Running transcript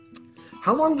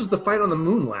How long does the fight on the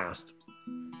moon last?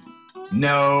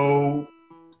 No.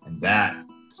 And that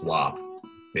flopped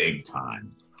big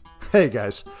time. Hey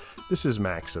guys, this is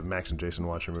Max of Max and Jason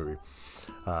Watch a Movie.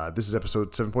 This is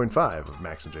episode 7.5 of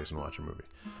Max and Jason Watch a Movie.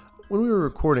 When we were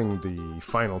recording the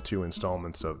final 2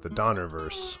 installments of the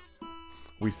Donnerverse,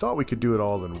 we thought we could do it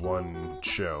all in one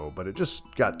show, but it just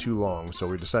got too long, so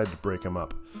we decided to break them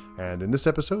up. And in this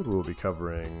episode, we'll be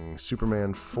covering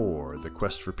Superman 4, The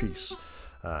Quest for Peace.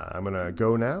 I'm going to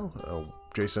go now.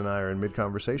 Jason and I are in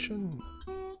mid-conversation.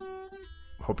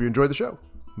 Hope you enjoyed the show.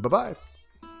 Bye-bye.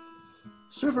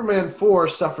 Superman 4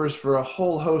 suffers for a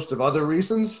whole host of other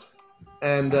reasons,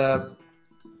 and we're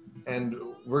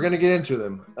going to get into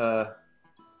them.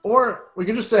 Or we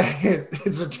can just say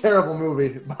it's a terrible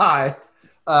movie. Bye.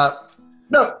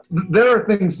 No, there are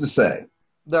things to say.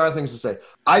 There are things to say.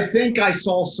 I think I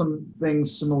saw some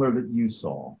things similar that you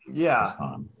saw. Yeah. This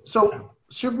time. So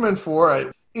Superman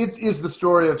 4, it is the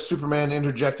story of Superman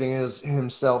interjecting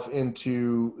himself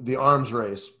into the arms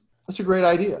race. That's a great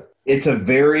idea. It's a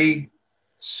very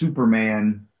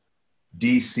Superman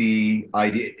DC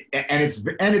idea, and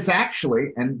it's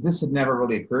actually, and this had never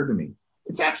really occurred to me,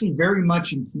 it's actually very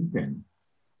much in keeping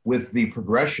with the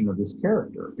progression of this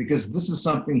character, because this is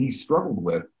something he struggled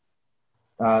with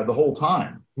the whole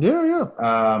time. Yeah.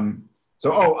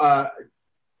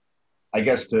 I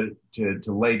guess to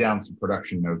lay down some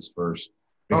production notes first,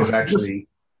 because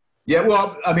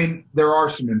there are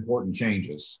some important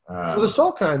changes. The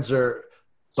Salkinds are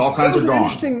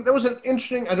gone. That was an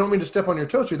interesting. I don't mean to step on your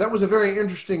toes here. That was a very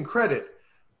interesting credit,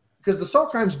 because the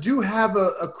Salkinds do have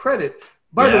a credit.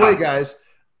 By the way, guys,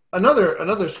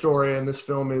 another story in this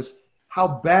film is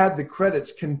how bad the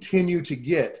credits continue to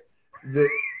get.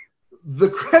 The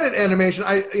credit animation.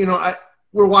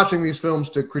 We're watching these films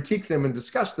to critique them and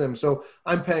discuss them, so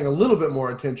I'm paying a little bit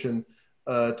more attention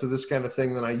to this kind of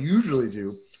thing than I usually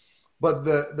do. But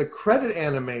the credit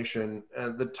animation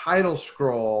and the title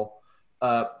scroll.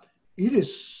 It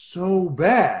is so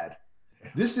bad.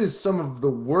 This is some of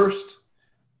the worst.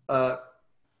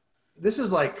 This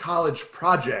is like college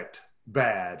project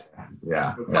bad.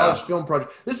 Yeah. College film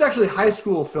project. This is actually high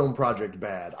school film project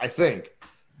bad, I think.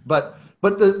 But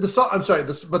the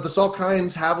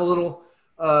Salkinds have a little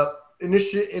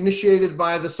initiated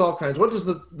by the Salkinds. What does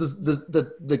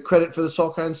the credit for the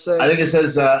Salkinds say? I think it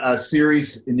says a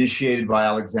series initiated by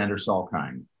Alexander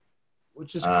Salkind.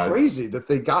 Which is crazy that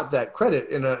they got that credit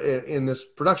in this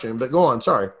production. But go on,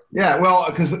 sorry. Yeah, well,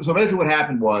 so basically what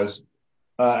happened was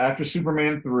after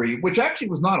Superman 3, which actually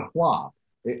was not a flop,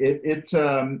 it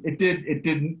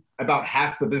did about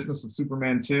half the business of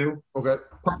Superman 2. Okay,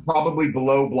 probably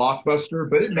below Blockbuster,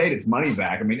 but it made its money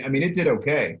back. I mean, it did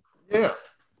okay. Yeah.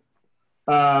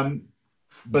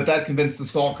 But that convinced the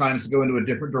Salkinds to go into a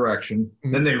different direction.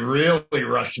 Mm-hmm. Then they really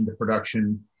rushed into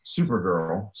production.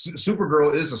 Supergirl.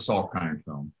 Supergirl is a Salkind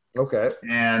film. Okay.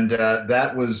 And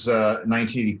that was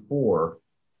 1984,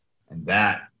 and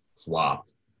that flopped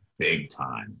big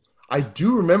time. I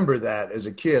do remember that as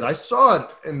a kid. I saw it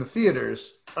in the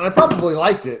theaters, and I probably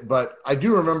liked it, but I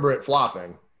do remember it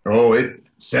flopping. Oh,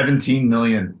 17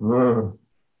 million. Ugh.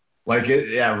 Like it,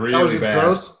 yeah, really that was bad.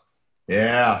 Gross?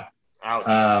 Yeah. Ouch.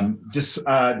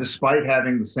 Despite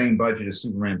having the same budget as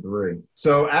Superman 3.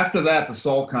 So after that, the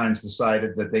Salkinds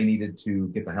decided that they needed to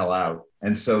get the hell out.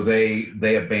 And so they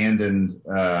abandoned,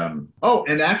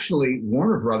 and actually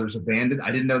Warner Brothers abandoned, I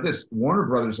didn't know this, Warner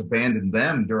Brothers abandoned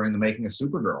them during the making of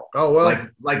Supergirl. Oh, well.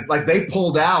 Like they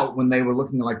pulled out when they were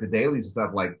looking at like the dailies and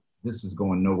stuff, like, this is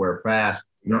going nowhere fast.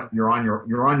 You're on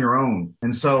your own.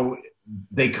 And so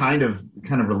they kind of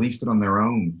released it on their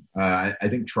own. I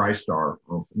think TriStar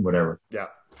or whatever. Yeah.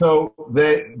 So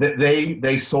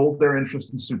they sold their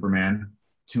interest in Superman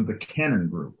to the Cannon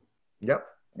Group. Yep.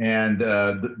 And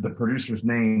the producers'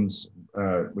 names,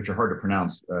 which are hard to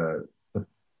pronounce,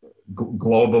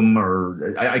 Globum,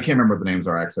 or I can't remember what the names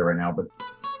are actually right now, but.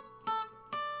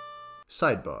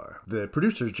 Sidebar. The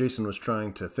producers Jason was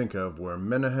trying to think of were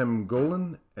Menahem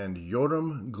Golan and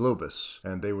Yoram Globus,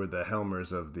 and they were the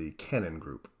helmers of the Cannon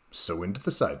Group. So into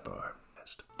the sidebar.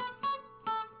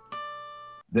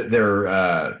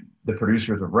 They're the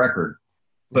producers of record.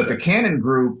 But the Cannon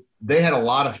Group, they had a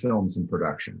lot of films in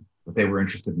production that they were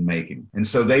interested in making. And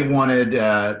so they wanted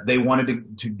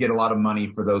to get a lot of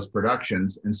money for those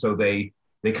productions, and so they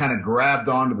kind of grabbed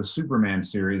onto the Superman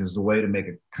series as a way to make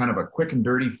a kind of a quick and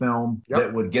dirty film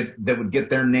that would get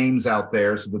their names out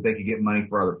there so that they could get money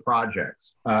for other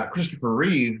projects. Christopher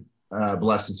Reeve,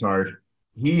 bless his heart,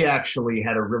 he actually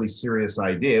had a really serious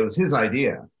idea. It was his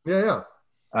idea. Yeah.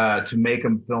 to make a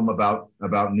film about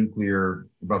the nuclear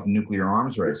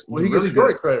arms race. Well, he gets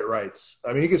story credit rights.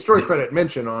 I mean, he gets story credit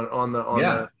mention on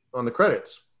the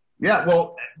credits. Yeah,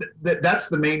 well, that's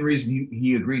the main reason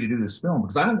he agreed to do this film,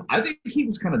 because I think he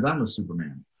was kind of done with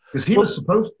Superman, because he was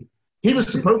supposed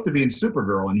to be in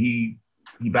Supergirl, and he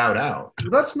bowed out.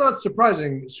 That's not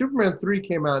surprising. Superman 3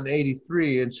 came out in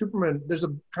 83, and Superman, there's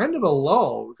a kind of a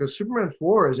lull because Superman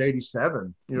 4 is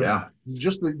 87.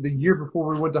 Just the year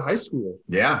before we went to high school.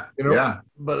 Yeah.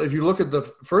 But if you look at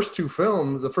the first three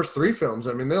films,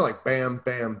 I mean, they're like bam,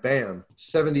 bam, bam.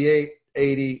 78,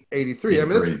 80, 83. I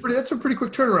mean, that's a pretty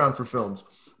quick turnaround for films.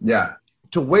 Yeah.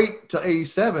 To wait till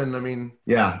 87, I mean.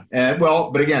 Yeah.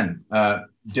 But again,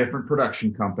 different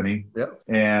production company. Yep.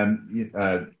 And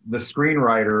the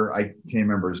screenwriter, I can't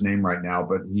remember his name right now,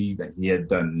 but he had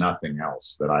done nothing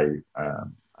else that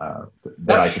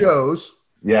shows.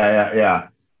 Yeah.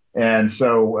 And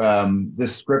so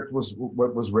this script was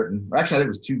what was written. Actually, I think it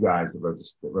was two guys that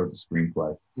wrote the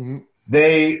screenplay. Mm-hmm.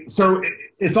 So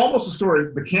it's almost a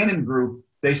story. The Cannon Group,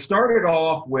 they started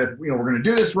off with, we're going to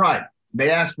do this right. They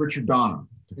asked Richard Donner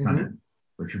to come in.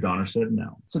 Richard Donner said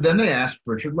no. So then they asked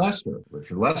Richard Lester.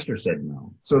 Richard Lester said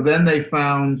no. So then they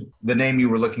found the name you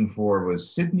were looking for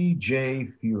was Sidney J.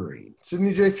 Furie.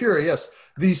 Sidney J. Furie, yes.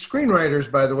 The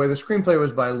screenwriters, by the way, the screenplay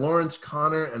was by Lawrence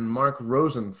Connor and Mark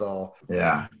Rosenthal.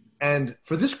 Yeah. And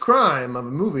for this crime of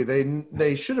a movie,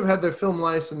 they should have had their film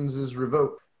licenses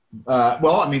revoked.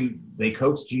 Well, I mean, they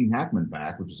coaxed Gene Hackman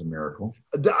back, which is a miracle.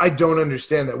 I don't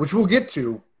understand that, which we'll get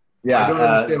to. Yeah, I don't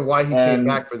understand why he came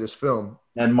back for this film.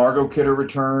 And Margot Kidder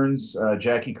returns.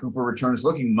 Jackie Cooper returns,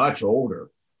 looking much older.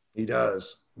 He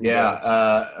does.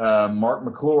 Mark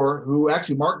McClure,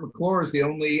 Mark McClure is the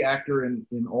only actor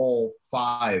in all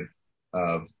 5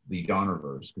 of the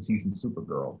Donnerverse, because he's in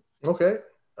Supergirl. Okay.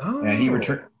 Oh. And he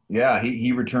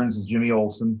returns as Jimmy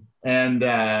Olsen. And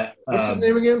what's his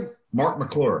name again? Mark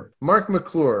McClure. Mark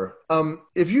McClure.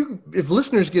 If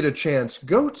listeners get a chance,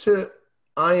 go to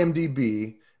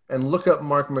IMDb and look up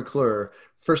Mark McClure.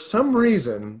 For some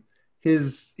reason,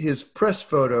 his press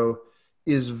photo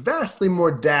is vastly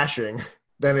more dashing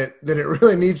than it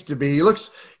really needs to be. He looks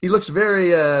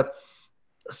very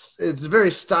it's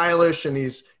very stylish, and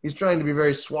he's trying to be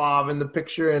very suave in the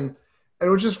picture, and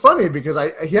which is funny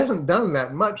because he hasn't done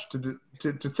that much to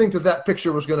think that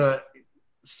picture was going to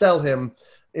sell him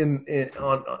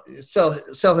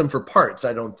sell him for parts.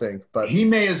 I don't think, but he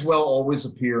may as well always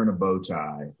appear in a bow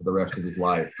tie for the rest of his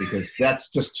life, because that's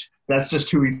just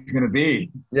who he's going to be.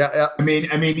 Yeah. I mean,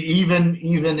 even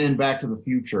in Back to the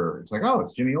Future, it's like, oh,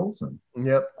 it's Jimmy Olsen.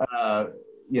 Yep.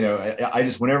 I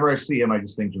just, whenever I see him, I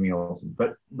just think Jimmy Olsen.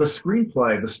 But the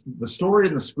screenplay, the story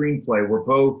and the screenplay were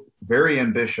both very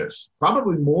ambitious,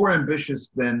 probably more ambitious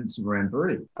than Superman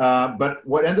 3. But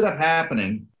what ended up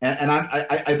happening, and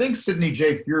I think Sidney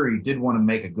J. Furie did want to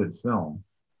make a good film,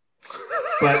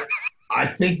 but I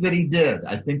think that he did.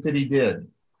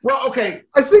 Well, okay.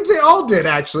 I think they all did,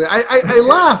 actually. I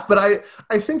laugh, but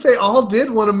I think they all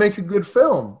did want to make a good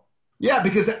film. Yeah,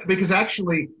 because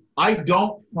actually, I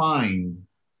don't find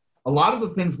a lot of the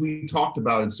things we talked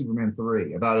about in Superman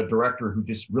 3 about a director who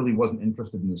just really wasn't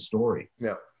interested in the story.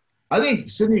 Yeah. I think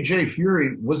Sidney J.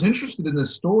 Furie was interested in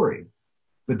this story,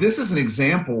 but this is an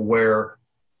example where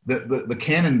the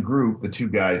Cannon Group, the two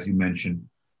guys you mentioned,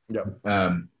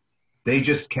 they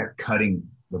just kept cutting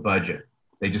the budget.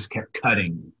 They just kept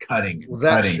cutting. Well,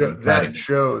 that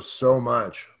shows so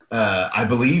much. I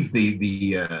believe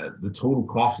the total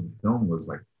cost of the film was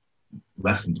like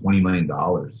less than $20 million.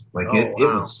 It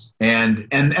was, and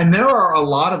there are a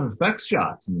lot of effects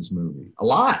shots in this movie, a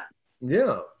lot.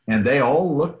 Yeah. And they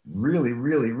all look really,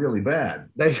 really, really bad.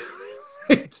 They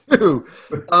do.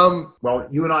 Well,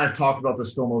 you and I have talked about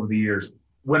this film over the years.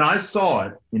 When I saw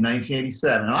it in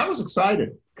 1987, and I was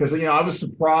excited because, I was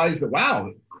surprised that,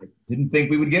 wow, I didn't think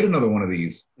we would get another one of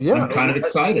these. Yeah. I'm kind of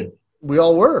excited. We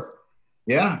all were.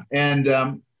 Yeah. And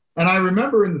I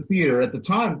remember in the theater at the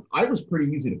time, I was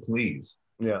pretty easy to please.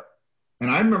 Yeah. And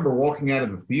I remember walking out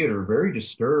of the theater very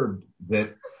disturbed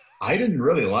that I didn't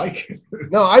really like it.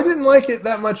 No, I didn't like it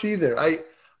that much either. I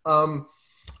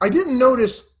didn't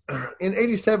notice in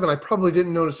 87. I probably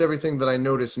didn't notice everything that I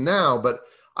notice now, but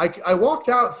I walked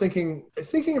out thinking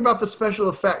about the special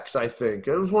effects. I think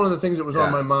it was one of the things that was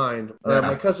on my mind.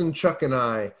 My cousin Chuck and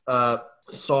I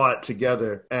saw it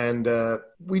together, and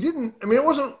we didn't. I mean, it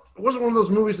wasn't one of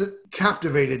those movies that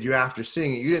captivated you after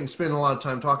seeing it. You didn't spend a lot of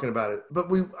time talking about it, but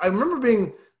I remember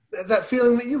being that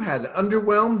feeling that you had,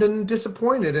 underwhelmed and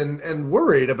disappointed and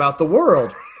worried about the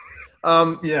world.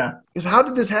 Yeah. Is how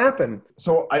did this happen?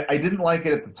 So I didn't like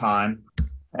it at the time.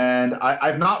 And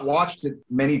I've not watched it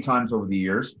many times over the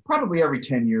years. Probably every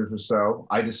 10 years or so,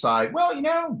 I decide, well,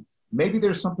 maybe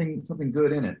there's something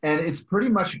good in it. And it's pretty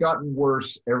much gotten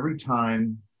worse every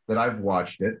time that I've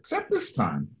watched it, except this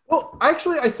time. Well,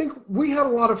 actually, I think we had a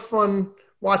lot of fun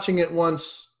watching it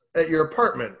once at your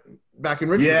apartment back in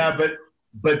Richmond. Yeah,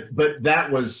 but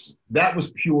that was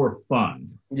pure fun.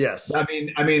 Yes.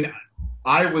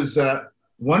 I was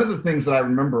one of the things that I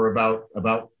remember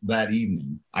about that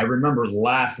evening. I remember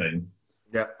laughing.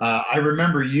 Yeah. I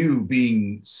remember you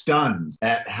being stunned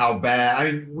at how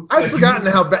bad. I'd forgotten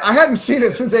how bad. I hadn't seen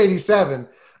it since '87,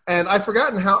 and I had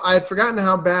forgotten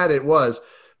how bad it was,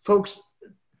 folks.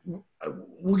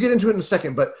 We'll get into it in a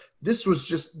second, but this was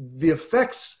just the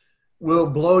effects will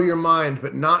blow your mind,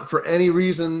 but not for any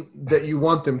reason that you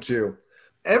want them to.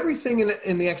 Everything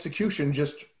in the execution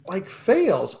just like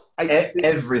fails.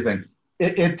 Everything.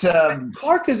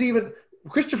 Clark has even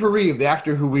Christopher Reeve, the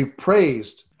actor who we've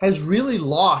praised, has really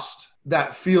lost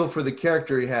that feel for the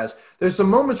character he has. There's some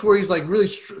moments where he's like really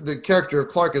the character of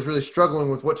Clark is really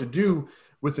struggling with what to do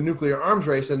with the nuclear arms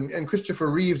race, and Christopher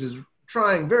Reeves is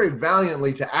trying very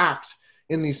valiantly to act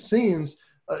in these scenes.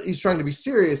 He's trying to be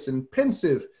serious and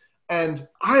pensive. And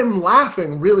I'm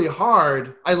laughing really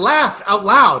hard. I laugh out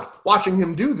loud watching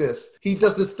him do this. He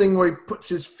does this thing where he puts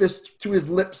his fist to his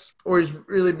lips, or he's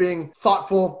really being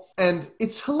thoughtful. And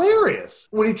it's hilarious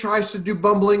when he tries to do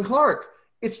bumbling Clark.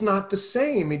 It's not the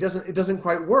same. It doesn't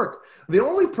quite work. The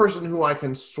only person who I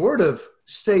can sort of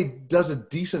say does a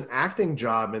decent acting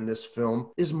job in this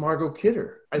film is Margot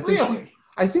Kidder. I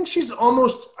think she's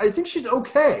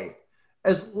okay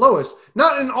as Lois.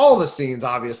 Not in all the scenes,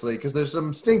 obviously, because there's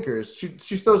some stinkers. She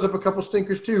throws up a couple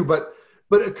stinkers too, but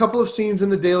a couple of scenes in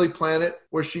the Daily Planet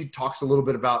where she talks a little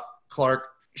bit about Clark,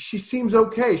 she seems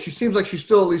okay. She seems like she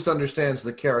still at least understands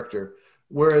the character.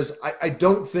 Whereas I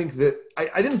don't think that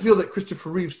I didn't feel that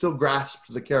Christopher Reeve still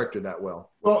grasped the character that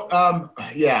well. Well,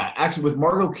 actually, with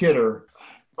Margot Kidder,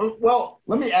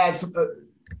 let me add some.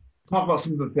 Talk about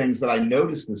some of the things that I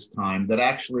noticed this time that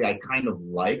actually I kind of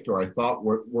liked, or I thought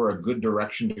were a good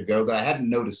direction to go that I hadn't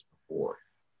noticed before.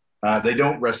 They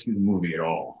don't rescue the movie at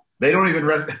all. They don't even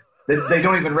they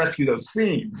don't even rescue those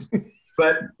scenes.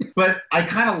 But I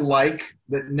kind of like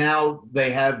that now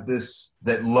they have this,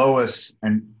 that Lois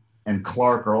and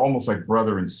Clark are almost like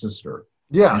brother and sister.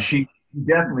 Yeah, and she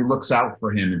definitely looks out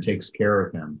for him and takes care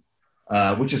of him,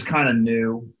 which is kind of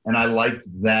new, and I liked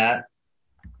that.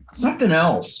 Something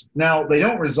else. Now, they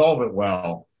don't resolve it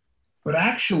well, but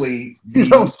actually... You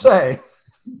don't say.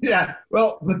 Yeah.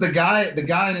 Well, but the guy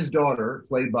and his daughter,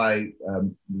 played by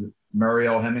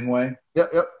Mariel Hemingway.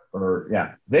 Yep.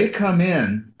 They come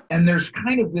in, and there's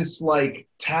kind of this, like,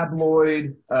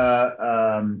 tabloid,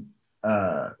 William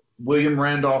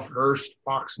Randolph Hearst,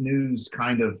 Fox News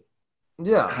kind of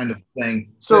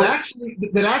thing. So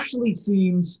that actually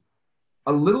seems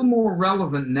a little more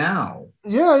relevant now.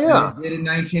 Yeah. Than it did in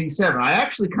 1987. I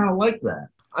actually kind of like that.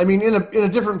 I mean, in a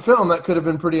different film, that could have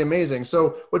been pretty amazing.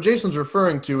 So what Jason's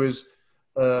referring to is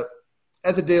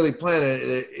at the Daily Planet,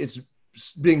 it's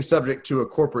being subject to a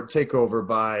corporate takeover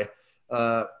by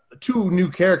two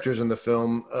new characters in the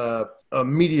film, a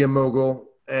media mogul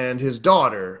and his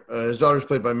daughter. His daughter's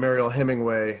played by Mariel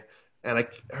Hemingway, and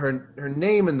her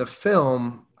name in the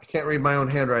film, I can't read my own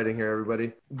handwriting here,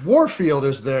 everybody. Warfield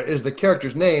is the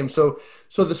character's name. So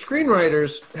the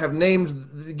screenwriters have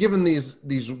given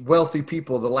these wealthy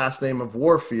people the last name of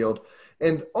Warfield.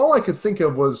 And all I could think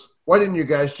of was, why didn't you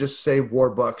guys just say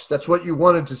Warbucks? That's what you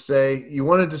wanted to say. You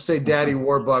wanted to say Daddy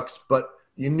Warbucks, but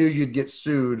you knew you'd get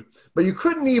sued. But you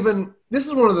couldn't even. This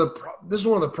is one of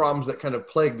the problems that kind of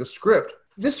plagued the script.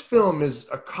 This film is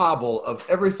a cobble of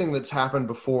everything that's happened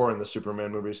before in the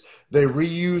Superman movies. They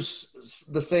reuse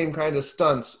the same kind of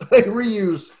stunts. They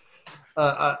reuse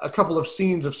a couple of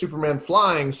scenes of Superman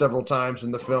flying several times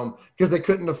in the film because they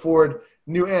couldn't afford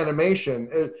new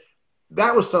animation.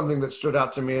 That was something that stood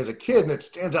out to me as a kid, and it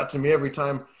stands out to me every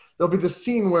time. There'll be this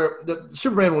scene where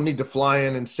Superman will need to fly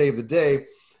in and save the day,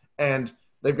 and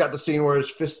they've got the scene where his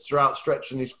fists are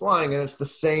outstretched and he's flying, and it's the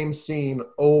same scene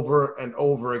over and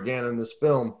over again in this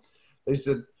film. They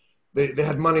said they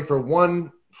had money for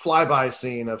one flyby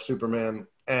scene of Superman,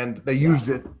 and they used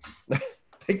it.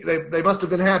 They must have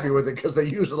been happy with it because they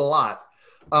use it a lot.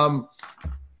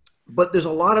 But there's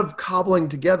a lot of cobbling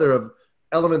together of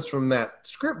elements from that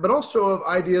script, but also of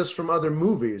ideas from other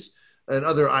movies and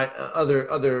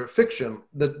other fiction.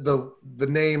 The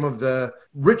name of the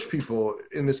rich people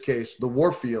in this case, the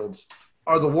Warfields,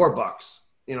 are the Warbucks.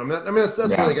 You know, I mean that's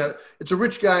really got. It's a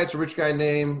rich guy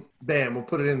name. Bam, we'll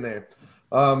put it in there.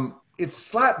 It's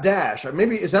slapdash.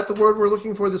 Maybe is that the word we're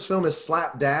looking for? This film is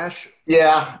slapdash.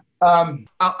 Yeah,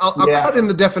 I'll cut in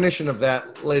the definition of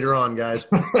that later on, guys.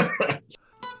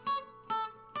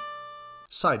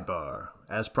 Sidebar.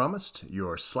 As promised,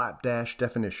 your slapdash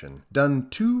definition. Done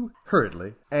too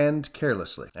hurriedly and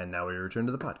carelessly. And now we return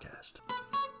to the podcast.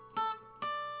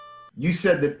 You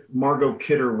said that Margot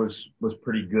Kidder was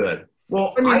pretty good.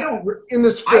 Well, I mean, I don't in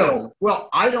this film.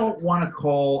 I don't want to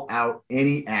call out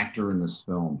any actor in this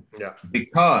film. Yeah.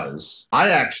 Because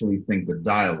I actually think the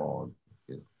dialogue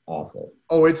is awful.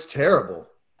 Oh, it's terrible.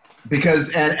 Because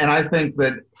and I think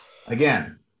that,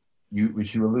 again,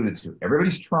 which you alluded to,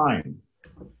 everybody's trying.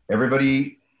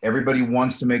 Everybody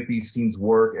wants to make these scenes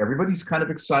work. Everybody's kind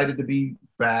of excited to be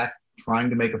back, trying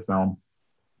to make a film.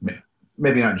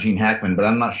 Maybe not Gene Hackman, but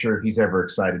I'm not sure if he's ever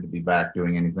excited to be back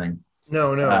doing anything.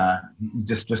 No.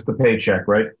 Just the paycheck,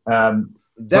 right?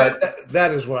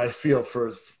 That is what I feel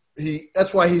for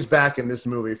that's why he's back in this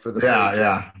movie for the paycheck.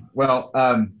 Yeah. Well,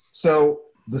 so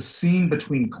the scene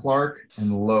between Clark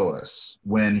and Lois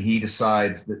when he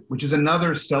decides that, which is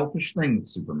another selfish thing that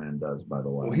Superman does, by the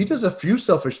way. Well, he does a few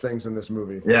selfish things in this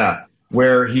movie. Yeah,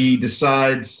 where he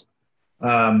decides.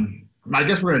 I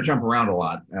guess we're going to jump around a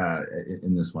lot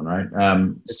in this one, right?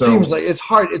 It seems like it's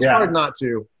hard. It's hard not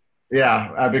to.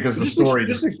 Yeah, because the story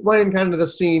just explain kind of the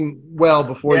scene well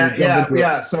before you jump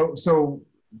into it. So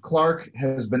Clark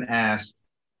has been asked,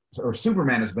 or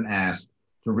Superman has been asked,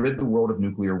 to rid the world of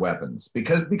nuclear weapons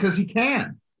because he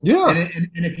can. Yeah.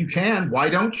 And if you can, why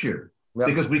don't you? Yep.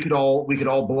 Because we could all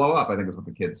blow up. I think is what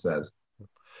the kid says.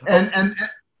 And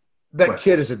that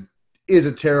kid is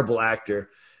a terrible actor.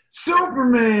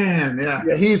 Superman.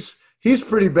 Yeah. He's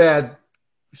pretty bad.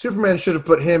 Superman should have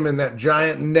put him in that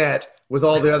giant net with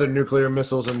all the other nuclear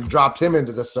missiles and dropped him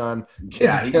into the sun.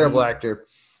 Kid's a terrible actor.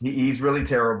 He's really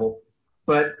terrible.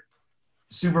 But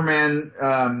Superman,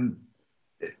 and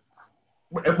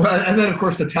then of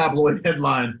course the tabloid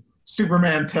headline: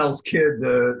 Superman tells kid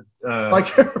to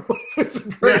it's a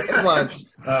great headline.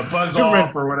 Buzz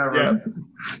off or whatever.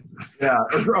 Yeah.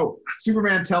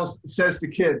 Superman says to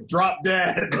kid, drop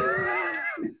dead.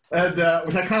 And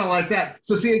which I kind of like that.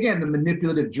 So see again the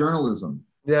manipulative journalism.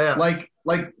 Yeah.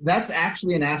 Like that's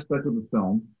actually an aspect of the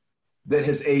film that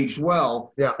has aged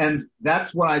well. Yeah. And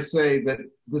that's why I say that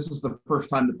this is the first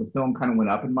time that the film kind of went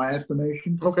up in my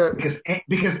estimation. Okay.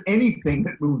 Because anything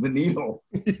that moved the needle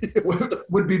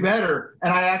would be better.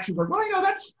 And I actually thought, well,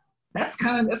 that's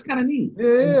kind of neat.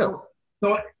 Yeah. So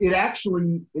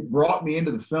it brought me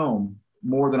into the film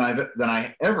more than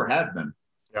I ever have been.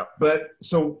 Yeah. But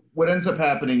so what ends up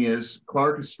happening is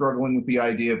Clark is struggling with the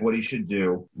idea of what he should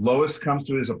do. Lois comes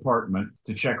to his apartment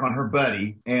to check on her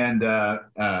buddy, and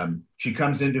she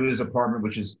comes into his apartment,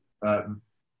 which is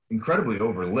incredibly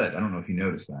overlit. I don't know if you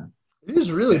noticed that. It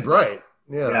is really bright.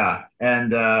 Yeah.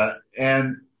 Yeah.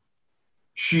 And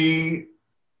she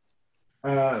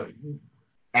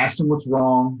asks him what's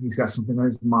wrong. He's got something on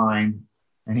his mind.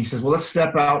 And he says, well, let's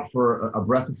step out for a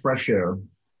breath of fresh air.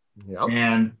 Yep.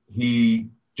 And he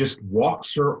just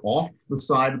walks her off the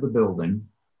side of the building.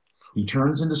 He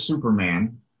turns into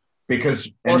Superman because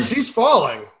she's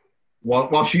falling.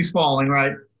 While she's falling,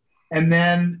 right? And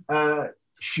then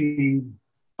she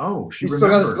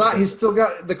remembers. He's still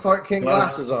got the Clark Kent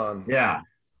glasses on. Yeah.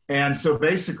 And so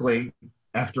basically,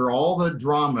 after all the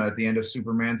drama at the end of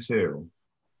Superman 2,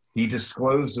 he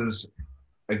discloses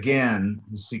again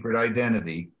his secret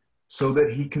identity so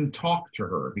that he can talk to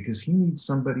her because he needs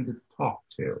somebody to talk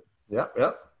to.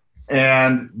 Yep.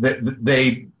 And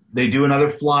they do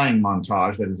another flying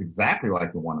montage that is exactly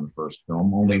like the one in the first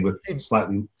film, only with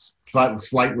slightly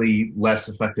less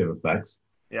effective effects.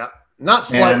 Yeah, not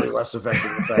slightly less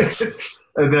effective effects.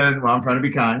 And then, I'm trying to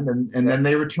be kind. And then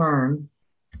they return.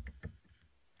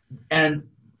 And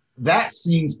that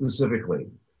scene specifically,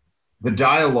 the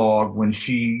dialogue when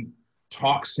she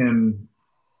talks him,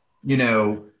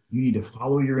 you need to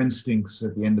follow your instincts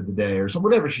at the end of the day or so,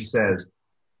 whatever she says.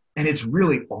 And it's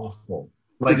really awful.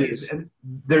 Like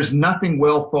there's nothing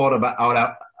well thought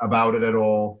about it at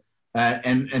all.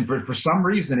 And for some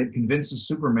reason it convinces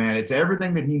Superman it's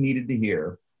everything that he needed to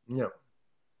hear. Yeah.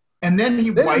 And then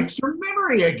he wipes her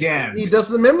memory again. He does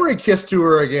the memory kiss to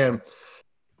her again.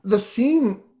 The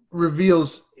scene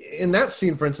reveals, in that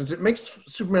scene, for instance, it makes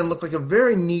Superman look like a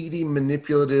very needy,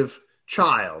 manipulative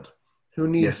child who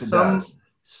needs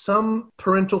some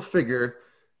parental figure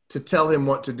to tell him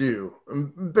what to do.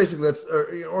 And basically, that's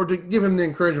or to give him the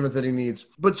encouragement that he needs.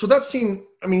 But so that scene,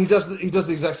 I mean, he does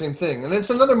the exact same thing. And it's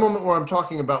another moment where I'm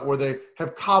talking about where they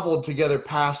have cobbled together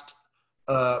past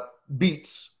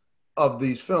beats of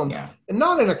these films, and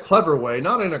not in a clever way,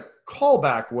 not in a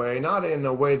callback way, not in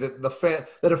a way that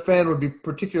a fan would be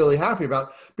particularly happy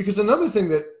about. Because another thing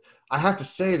that I have to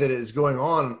say that it is going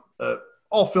on.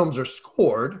 All films are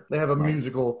scored. They have a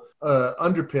musical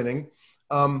underpinning.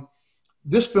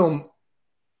 This film,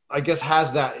 I guess,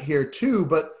 has that here too,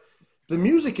 but the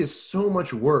music is so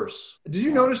much worse. Did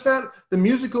you notice that? The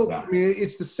musical, I mean,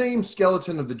 it's the same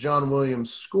skeleton of the John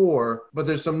Williams score, but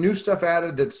there's some new stuff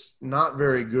added that's not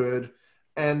very good.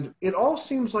 And it all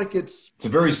seems like it's a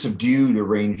very subdued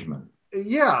arrangement.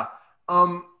 Yeah.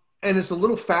 And it's a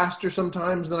little faster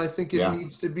sometimes than I think it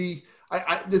needs to be.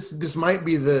 This might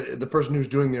be the person who's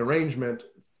doing the arrangement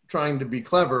trying to be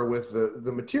clever with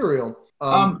the material.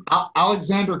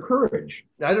 Alexander Courage.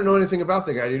 I don't know anything about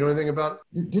the guy. Do you know anything about?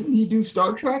 Didn't he do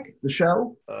Star Trek, the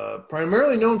show?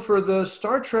 Primarily known for the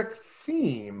Star Trek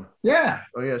theme. Yeah.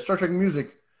 Oh yeah, Star Trek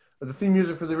music, the theme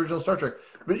music for the original Star Trek.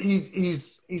 But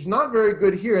he's not very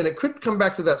good here, and it could come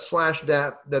back to that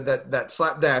that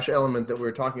slapdash element that we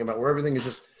were talking about, where everything is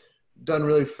just done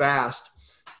really fast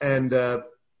and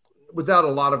without a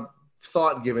lot of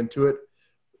thought given to it.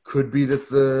 Could be that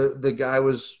the guy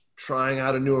was trying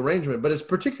out a new arrangement, but it's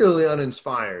particularly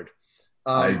uninspired.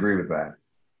 I agree with that.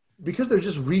 Because they're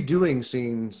just redoing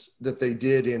scenes that they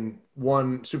did in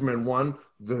Superman 1,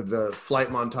 the flight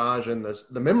montage and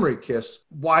the memory kiss.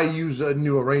 Why use a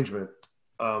new arrangement?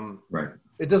 Right.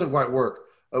 It doesn't quite work.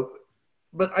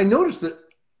 But I noticed that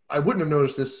I wouldn't have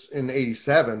noticed this in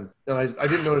 87, and I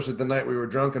didn't notice it the night we were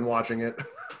drunk and watching it.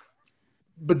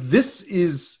 But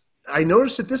I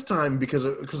noticed it this time because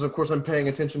of course I'm paying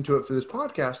attention to it for this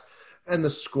podcast, and the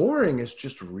scoring is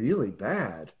just really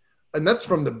bad. And that's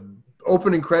from the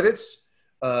opening credits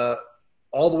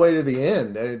all the way to the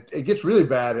end, and it gets really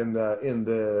bad in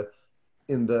the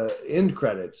end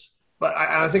credits. But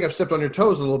I think I've stepped on your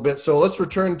toes a little bit, so let's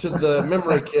return to the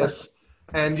memory kiss,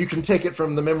 and you can take it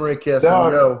from the memory kiss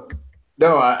and go.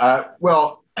 No,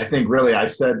 well, I think really I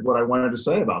said what I wanted to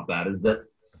say about that is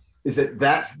that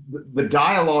that's the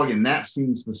dialogue in that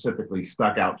scene specifically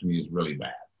stuck out to me as really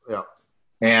bad. Yeah.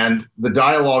 And the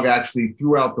dialogue actually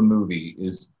throughout the movie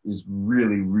is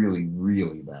really, really,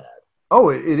 really bad. Oh,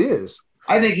 it is.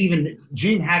 I think even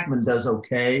Gene Hackman does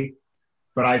okay,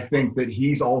 but I think that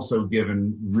he's also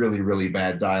given really, really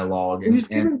bad dialogue.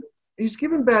 He's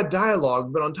given bad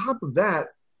dialogue, but on top of that,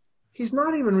 he's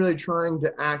not even really trying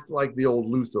to act like the old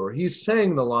Luthor. He's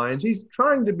saying the lines. He's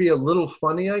trying to be a little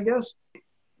funny, I guess.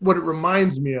 What it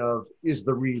reminds me of is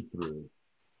the read-through.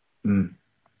 Mm.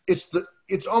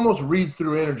 It's almost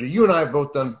read-through energy. You and I have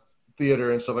both done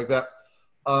theater and stuff like that,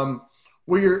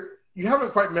 where you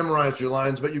haven't quite memorized your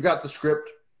lines, but you got the script,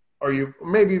 or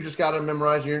maybe you've just got them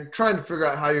memorized. And you're trying to figure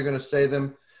out how you're going to say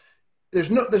them. There's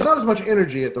not as much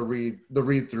energy at the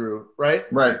read-through, right?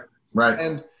 Right.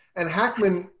 And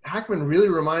Hackman really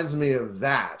reminds me of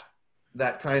that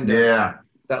kind of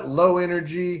that low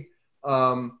energy.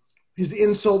 His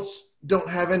insults don't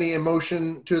have any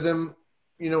emotion to them,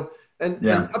 and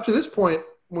up to this point,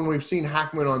 when we've seen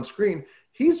Hackman on screen,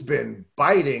 he's been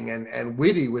biting and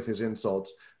witty with his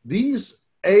insults. These,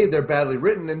 A, they're badly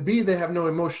written, and B, they have no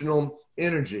emotional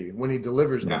energy when he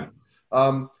delivers them.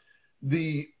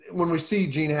 When we see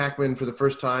Gene Hackman for the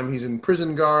first time, he's in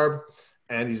prison garb,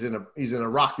 and he's in a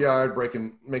rock yard,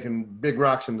 making big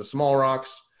rocks into small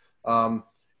rocks.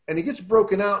 And he gets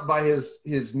broken out by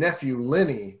his nephew,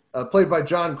 Lenny, played by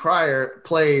John Cryer.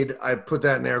 I put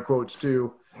that in air quotes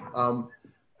too.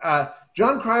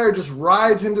 John Cryer just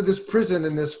rides into this prison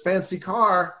in this fancy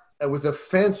car with a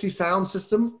fancy sound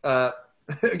system.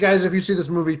 Guys, if you see this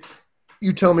movie,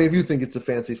 you tell me if you think it's a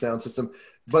fancy sound system.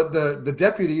 But the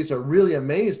deputies are really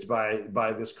amazed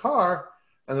by this car.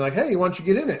 And they're like, hey, why don't you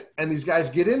get in it? And these guys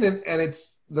get in it, and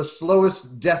it's the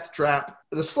slowest death trap.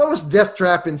 The slowest death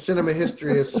trap in cinema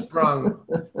history is sprung.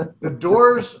 The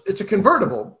doors, it's a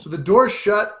convertible. So the doors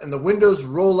shut and the windows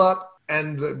roll up,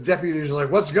 and the deputies are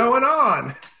like, what's going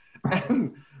on?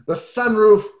 And the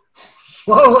sunroof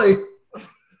slowly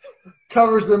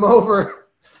covers them over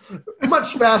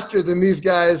much faster than these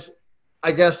guys,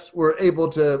 I guess, were able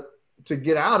to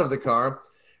get out of the car.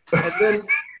 And then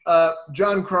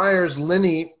John Cryer's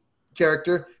Lenny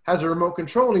character has a remote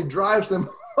control, and he drives them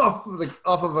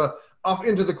off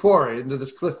into the quarry, into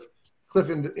this cliff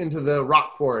into the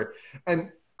rock quarry.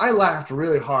 And I laughed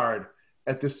really hard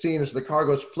at this scene as the car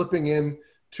goes flipping in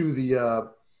to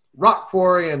the rock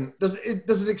quarry. And does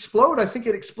it explode? I think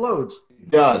it explodes. It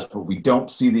does, but we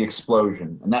don't see the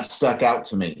explosion, and that stuck out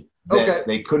to me. Okay.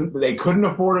 They couldn't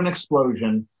afford an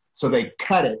explosion, so they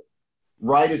cut it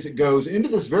right as it goes into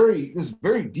this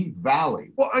very deep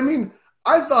valley. Well, I mean,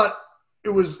 I thought it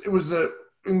was a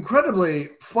incredibly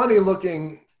funny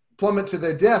looking plummet to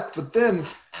their death, but then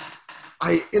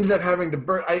I ended up having to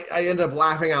burn. I ended up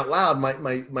laughing out loud.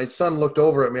 My son looked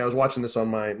over at me. I was watching this on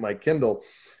my Kindle,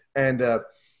 and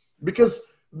because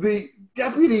the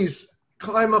deputies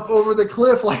climb up over the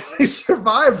cliff like they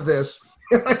survived this,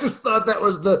 and I just thought that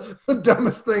was the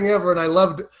dumbest thing ever, and I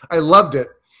loved it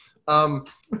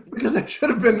because they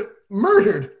should have been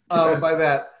murdered by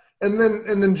that. And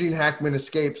then Gene Hackman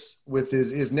escapes with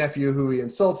his nephew, who he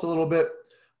insults a little bit.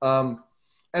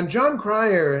 And John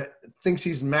Cryer thinks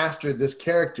he's mastered this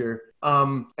character.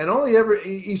 And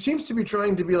he seems to be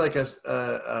trying to be like a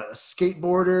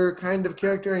skateboarder kind of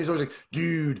character. And he's always like,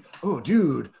 dude, oh,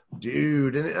 dude.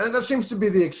 And that seems to be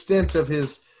the extent of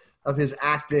his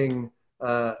acting,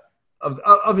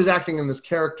 of his acting in this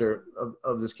character,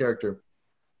 of this character.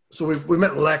 So we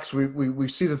met Lex. We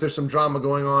see that there's some drama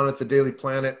going on at the Daily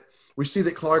Planet. We see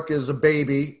that Clark is a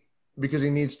baby because he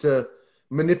needs to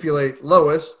manipulate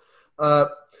Lois.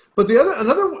 But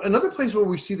another place where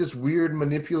we see this weird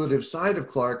manipulative side of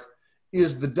Clark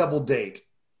is the double date.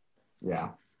 Yeah.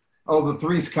 Oh, the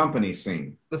Three's Company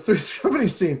scene. The Three's Company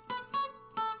scene.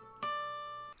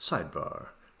 Sidebar.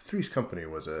 Three's Company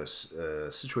was a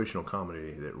situational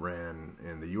comedy that ran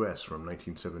in the U.S. from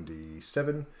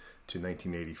 1977 to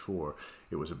 1984.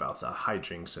 It was about the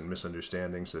hijinks and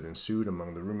misunderstandings that ensued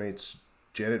among the roommates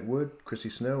Janet Wood, Chrissy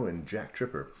Snow, and Jack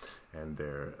Tripper, and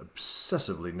their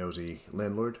obsessively nosy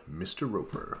landlord, Mr.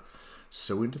 Roper.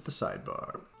 So into the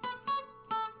sidebar.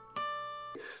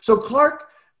 So Clark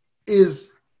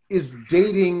is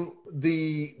dating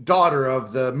the daughter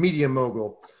of the media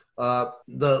mogul,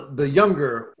 the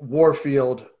younger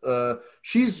Warfield.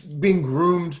 She's being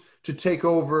groomed to take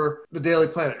over the Daily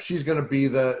Planet. She's going to be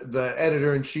the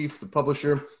editor-in-chief, the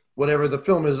publisher, whatever. The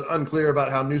film is unclear about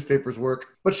how newspapers work.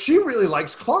 But she really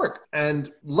likes Clark.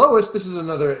 And Lois, this is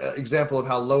another example of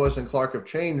how Lois and Clark have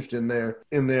changed in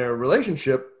their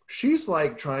relationship. She's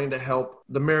like trying to help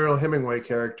the Mariel Hemingway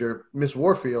character, Miss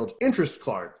Warfield, interest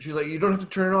Clark. She's like, you don't have to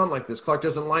turn it on like this. Clark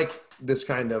doesn't like this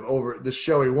kind of this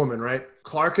showy woman, right?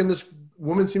 Clark and this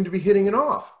woman seem to be hitting it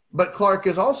off. But Clark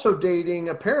is also dating,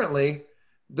 apparently,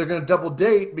 they're going to double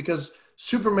date because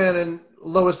Superman and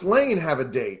Lois Lane have a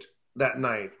date that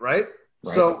night, right?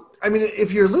 So, I mean,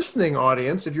 if you're listening,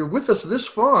 audience, if you're with us this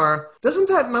far, doesn't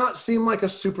that not seem like a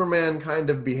Superman kind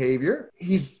of behavior?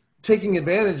 He's taking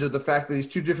advantage of the fact that he's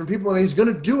two different people, and he's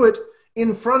going to do it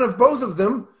in front of both of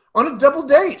them on a double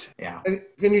date. Yeah. And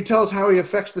can you tell us how he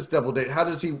affects this double date? How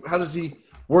does he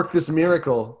work this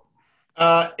miracle?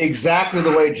 Exactly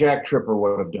the way Jack Tripper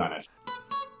would have done it.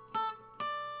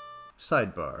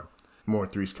 Sidebar. More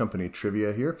Three's Company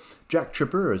trivia here. Jack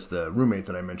Tripper is the roommate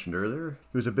that I mentioned earlier.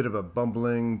 He was a bit of a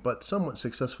bumbling but somewhat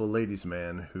successful ladies'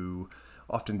 man who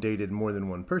often dated more than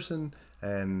one person,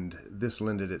 and this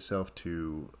lended itself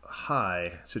to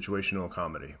high situational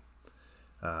comedy.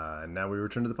 Now we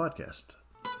return to the podcast.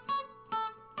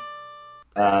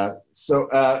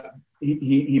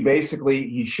 He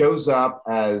basically shows up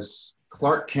as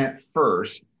Clark Kent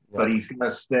first, but he's going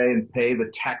to stay and pay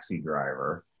the taxi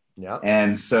driver. Yeah.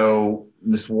 And so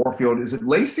Miss Warfield, is it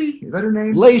Lacey? Is that her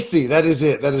name? Lacey. That is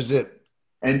it.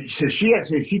 And so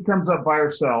she comes up by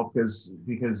herself because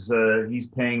he's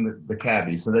paying the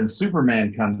cabbie. So then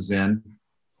Superman comes in,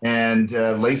 and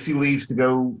Lacey leaves to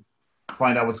go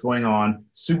find out what's going on.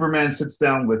 Superman sits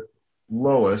down with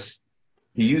Lois.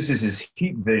 He uses his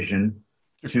heat vision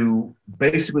to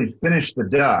basically finish the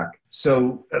duck.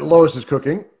 So that Lois is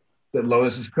cooking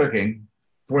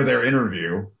for their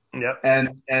interview. Yep.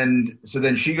 And so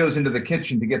then she goes into the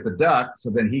kitchen to get the duck, so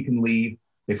then he can leave,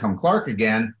 become Clark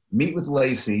again, meet with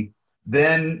Lacey,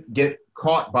 then get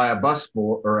caught by a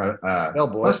busboy or a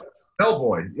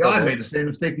bellboy. Yeah, I made the same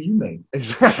mistake that you made.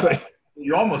 Exactly.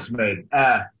 You almost made in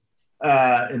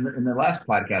the last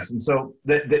podcast. And so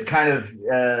that kind of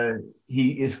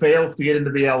he fails to get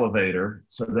into the elevator,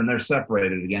 so then they're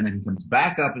separated again, and he comes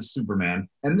back up as Superman,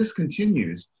 and this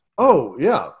continues. Oh,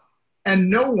 yeah.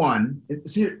 And no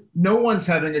one's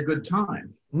having a good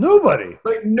time. Nobody.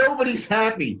 Like, nobody's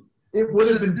happy. It would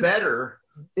have been better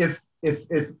if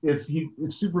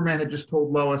Superman had just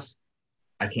told Lois,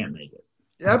 I can't make it.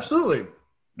 Absolutely.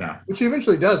 No. Which he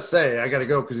eventually does say, I got to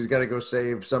go because he's got to go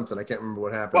save something. I can't remember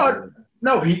what happened. But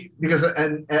no, because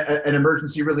an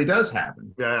emergency really does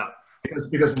happen. Yeah.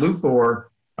 Because Luthor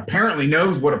apparently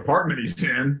knows what apartment he's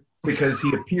in because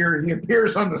he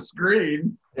appears on the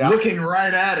screen looking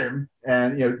right at him.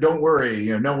 And, don't worry,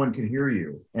 no one can hear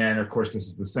you. And, of course, this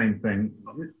is the same thing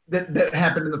that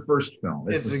happened in the first film.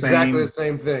 It's exactly the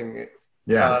same thing.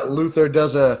 Yeah. Luthor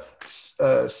does a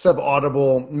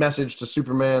sub-audible message to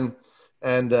Superman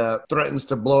and threatens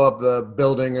to blow up the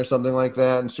building or something like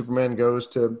that. And Superman goes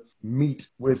to meet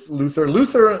with Luthor.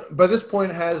 Luthor, by this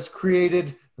point, has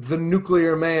created the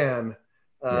Nuclear Man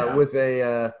with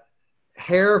a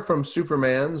hair from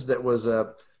Superman's that was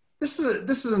this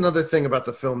is another thing about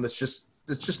the film that's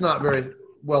just not very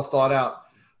well thought out.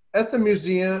 At the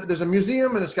museum, there's a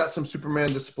museum and it's got some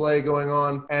Superman display going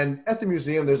on. And at the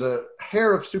museum, there's a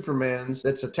hair of Superman's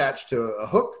that's attached to a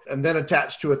hook and then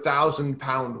attached to a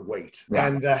 1,000-pound weight. Yeah.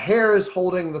 And the hair is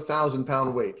holding the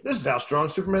 1,000-pound weight. This is how strong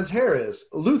Superman's hair is.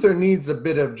 Luthor needs a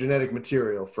bit of genetic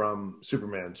material from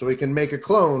Superman so he can make a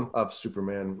clone of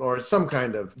Superman or some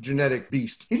kind of genetic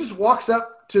beast. He just walks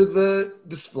up to the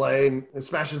display and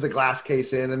smashes the glass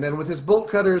case in, and then with his bolt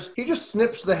cutters, he just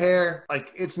snips the hair like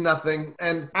it's nothing.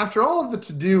 And after all of the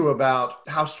to-do about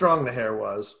how strong the hair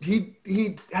was,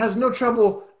 he has no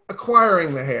trouble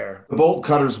acquiring the hair. The bolt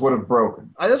cutters would have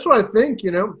broken. That's what I think,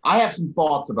 you know. I have some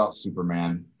thoughts about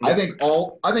Superman. Yeah. I think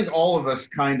all of us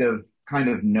kind of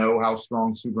know how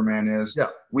strong Superman is. Yeah.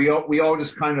 We all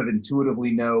just kind of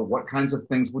intuitively know what kinds of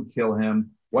things would kill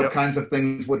him, what kinds of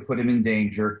things would put him in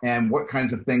danger, and what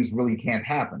kinds of things really can't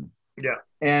happen. Yeah.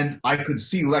 And I could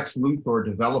see Lex Luthor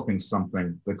developing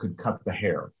something that could cut the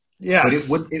hair. Yes.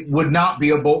 But it would not be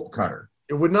a bolt cutter.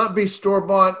 It would not be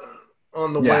store-bought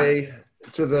on the way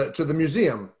to the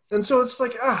museum. And so it's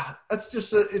like, it's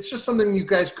just something you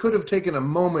guys could have taken a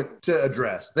moment to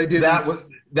address. They did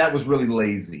that was really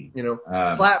lazy. You know,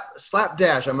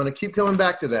 slapdash. I'm going to keep coming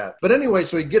back to that. But anyway,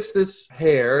 so he gets this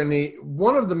hair, and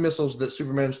one of the missiles that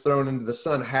Superman's thrown into the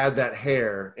sun had that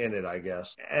hair in it, I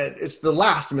guess. And it's the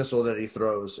last missile that he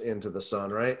throws into the sun,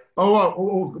 right?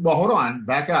 Oh, well, hold on.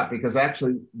 Back up, because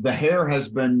actually the hair has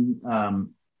been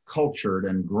cultured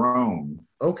and grown.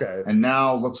 Okay. And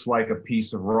now looks like a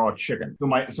piece of raw chicken.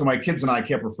 So my kids and I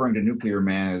kept referring to Nuclear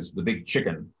Man as the big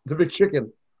chicken. The big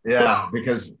chicken. Yeah,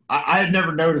 because I had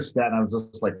never noticed that, and I was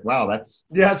just like, wow, that's...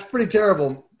 Yeah, it's pretty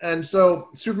terrible. And so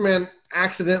Superman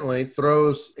accidentally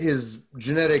throws his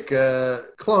genetic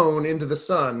clone into the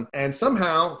sun, and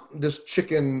somehow this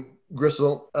chicken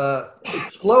gristle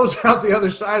explodes out the other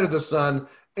side of the sun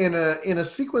in a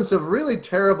sequence of really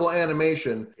terrible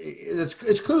animation.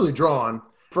 It's clearly drawn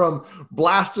from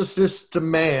blastocyst to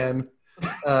man,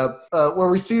 where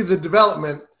we see the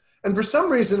development. And for some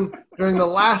reason, during the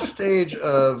last stage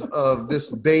of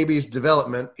this baby's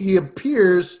development, he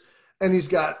appears and he's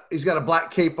got a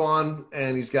black cape on,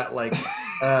 and he's got like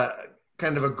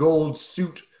kind of a gold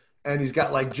suit, and he's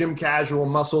got like gym casual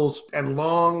muscles and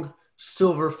long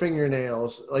silver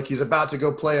fingernails, like he's about to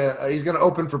go play he's going to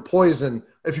open for Poison.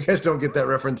 If you guys don't get that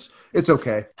reference, it's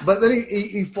okay. But then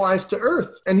he flies to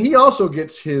Earth, and he also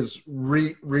gets his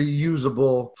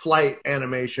reusable flight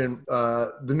animation,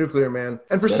 the Nuclear Man.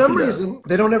 And for some reason,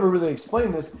 they don't ever really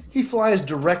explain this, he flies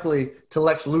directly to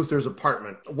Lex Luthor's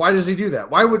apartment. Why does he do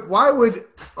that? Why would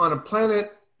on a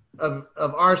planet of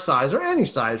our size, or any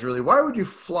size really, why would you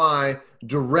fly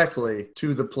directly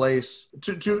to the place,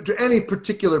 to any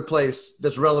particular place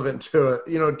that's relevant to it,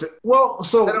 you know?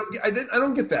 I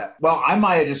don't get that. Well, I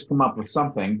might have just come up with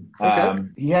something. Okay.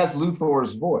 He has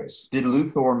Luthor's voice. Did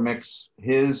Luthor mix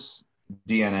his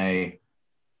DNA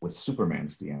with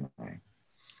Superman's DNA?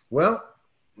 Well,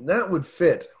 that would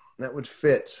fit.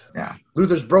 Yeah.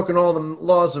 Luther's broken all the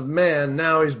laws of man.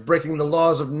 Now he's breaking the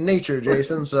laws of nature,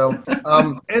 Jason. So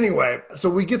anyway,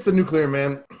 so we get the Nuclear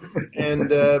Man,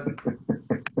 and that's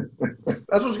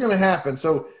what's going to happen.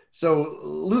 So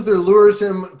Luthor lures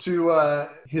him to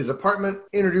his apartment,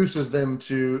 introduces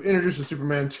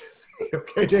Superman to...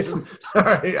 Okay, Jason. All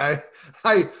right,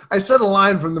 I said a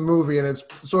line from the movie, and it's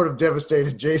sort of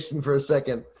devastated Jason for a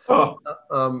second. Oh.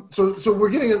 So we're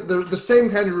getting the same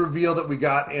kind of reveal that we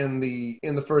got in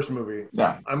the first movie.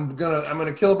 Yeah. I'm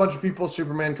gonna kill a bunch of people.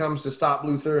 Superman comes to stop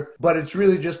Luthor, but it's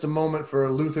really just a moment for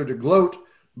Luthor to gloat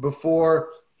before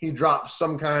he drops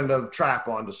some kind of trap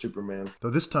onto Superman.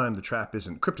 Though this time the trap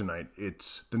isn't kryptonite,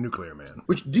 it's the Nuclear Man,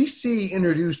 which DC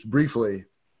introduced briefly.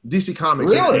 DC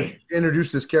Comics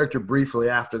introduced this character briefly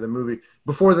after the movie,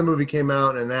 before the movie came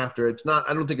out, and after. It's not.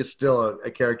 I don't think it's still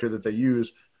a character that they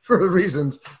use for the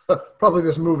reasons probably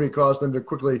this movie caused them to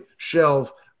quickly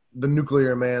shelve the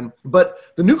Nuclear Man. But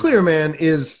the Nuclear Man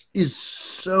is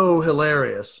so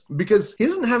hilarious because he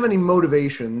doesn't have any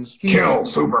motivations. Kill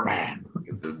Superman.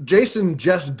 Jason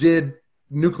just did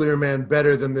Nuclear Man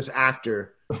better than this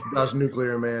actor does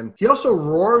Nuclear Man. He also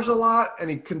roars a lot, and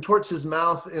he contorts his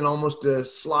mouth in almost a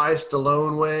Sly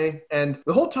Stallone way. And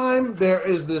the whole time there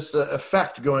is this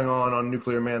effect going on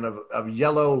Nuclear Man of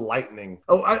yellow lightning.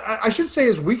 Oh, I should say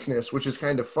his weakness, which is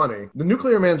kind of funny. The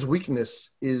Nuclear Man's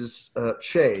weakness is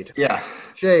shade. Yeah.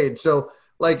 Shade. So,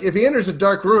 like, if he enters a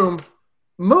dark room,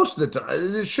 Most of the time,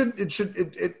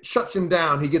 it shuts him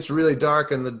down. He gets really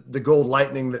dark, and the gold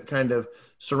lightning that kind of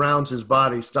surrounds his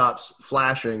body stops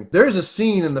flashing. There's a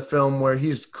scene in the film where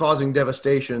he's causing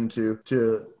devastation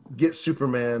to get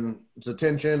Superman's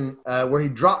attention, where he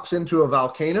drops into a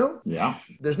volcano. Yeah.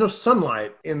 There's no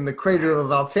sunlight in the crater of a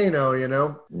volcano, you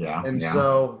know. Yeah. And yeah.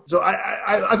 so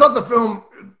I thought the film,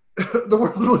 the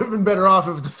world would have been better off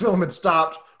if the film had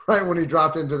stopped right when he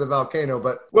dropped into the volcano.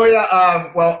 But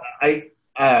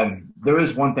there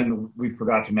is one thing that we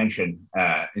forgot to mention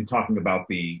in talking about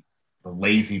the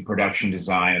lazy production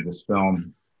design of this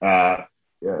film.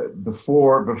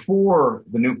 Before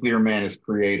the Nuclear Man is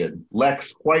created,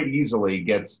 Lex quite easily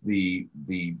gets the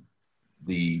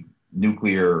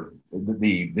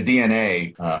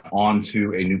DNA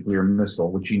onto a nuclear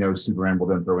missile, which he knows Superman will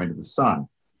then throw into the sun.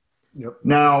 Yep.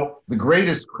 Now, the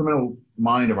greatest criminal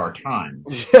mind of our time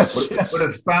would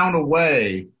have found a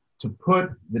way to put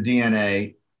the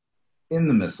DNA in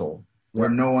the missile where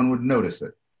no one would notice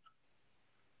it.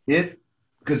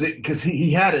 Because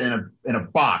he had it in a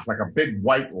box, like a big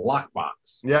white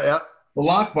lockbox. Yeah. The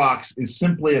lockbox is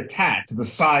simply attached to the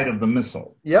side of the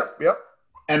missile. Yep.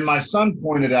 And my son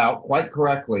pointed out quite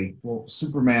correctly, well,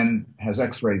 Superman has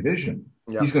X-ray vision.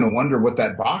 Yep. He's going to wonder what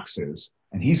that box is,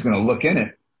 and he's going to look in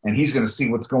it, and he's going to see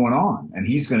what's going on, and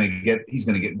he's going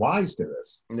to get wise to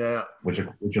this. Yeah. Which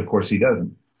of course he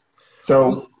doesn't.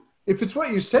 So if it's what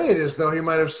you say it is, though, he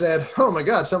might have said, "Oh my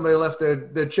God, somebody left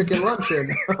their chicken lunch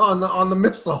in on the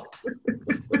missile."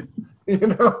 You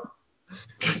know.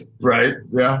 Right.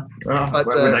 Yeah.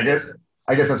 But, I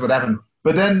guess that's what happened.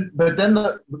 But then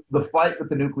the fight with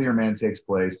the Nuclear Man takes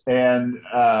place, and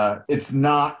it's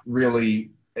not really.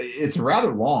 It's a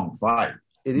rather long fight.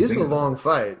 It is a long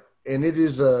fight. And it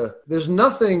is there's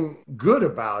nothing good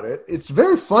about it. It's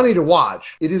very funny to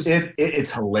watch.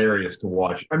 It's hilarious to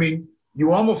watch. I mean,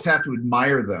 you almost have to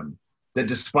admire them that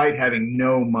despite having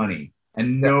no money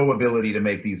and no ability to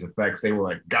make these effects, they were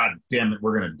like, God damn it,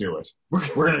 we're going to do it.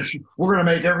 We're going to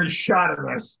make every shot of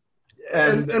this.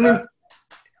 And I mean,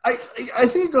 I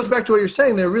think it goes back to what you're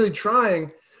saying. They're really trying,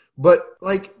 but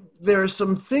like, there are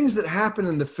some things that happen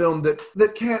in the film that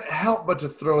can't help but to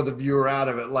throw the viewer out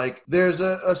of it. Like there's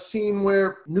a scene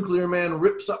where Nuclear Man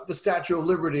rips up the Statue of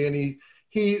Liberty, and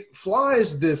he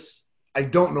flies this. I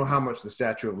don't know how much the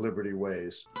Statue of Liberty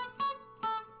weighs.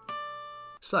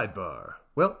 Sidebar.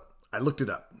 Well, I looked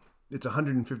it up. It's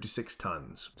 156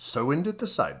 tons. So ended the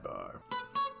sidebar.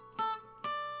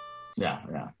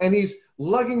 Yeah. And he's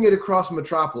lugging it across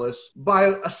Metropolis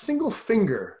by a single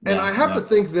finger. And I have to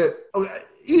think that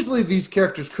easily these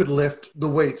characters could lift the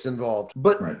weights involved.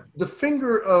 But the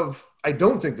finger of, I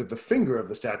don't think that the finger of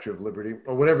the Statue of Liberty,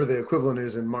 or whatever the equivalent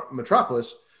is in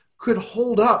Metropolis, could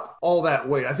hold up all that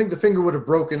weight. I think the finger would have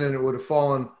broken and it would have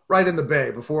fallen right in the bay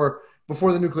before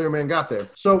the Nuclear Man got there.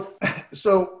 So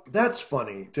that's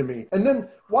funny to me. And then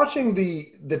watching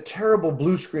the terrible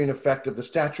blue screen effect of the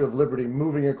Statue of Liberty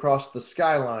moving across the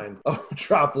skyline of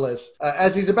Metropolis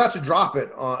as he's about to drop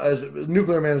it, as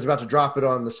Nuclear Man is about to drop it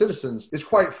on the citizens, is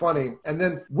quite funny. And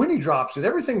then when he drops it,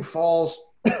 everything falls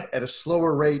at a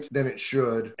slower rate than it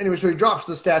should. Anyway, so he drops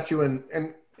the statue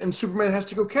and Superman has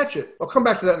to go catch it. I'll come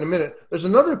back to that in a minute. There's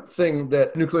another thing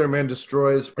that Nuclear Man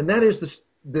destroys, and that is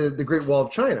the Great Wall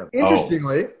of China.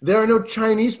 Interestingly, there are no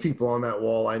Chinese people on that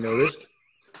wall, I noticed.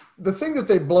 The thing that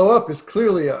they blow up is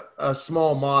clearly a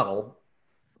small model,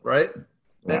 right?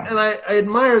 Yeah. And I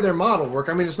admire their model work.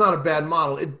 I mean, it's not a bad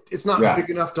model. It's not big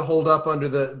enough to hold up under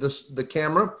the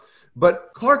camera,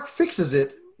 but Clark fixes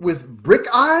it with brick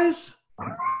eyes.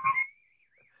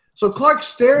 So Clark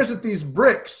stares at these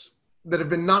bricks that have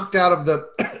been knocked out of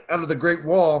the Great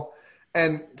Wall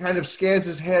and kind of scans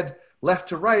his head left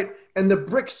to right, and the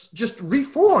bricks just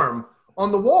reform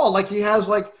on the wall like he has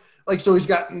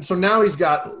so now he's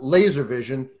got laser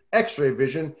vision, X-ray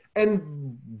vision, and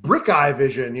brick eye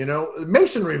vision,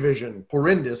 masonry vision.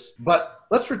 Horrendous. But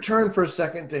let's return for a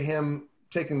second to him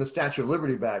taking the Statue of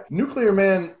Liberty back. Nuclear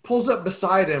Man pulls up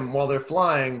beside him while they're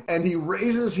flying, and he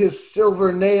raises his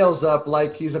silver nails up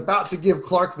like he's about to give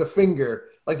Clark the finger,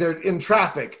 like they're in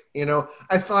traffic,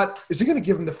 I thought, is he going to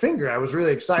give him the finger? I was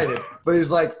really excited. But he's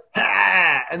like,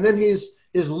 ha! And then his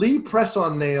Lee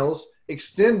press-on nails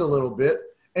extend a little bit,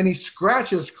 and he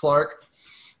scratches Clark.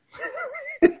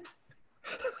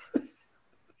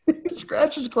 He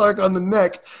scratches Clark on the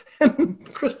neck,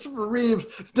 and Christopher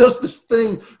Reeve does this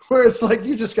thing where it's like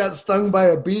you just got stung by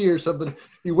a bee or something.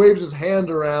 He waves his hand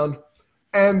around,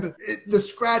 and the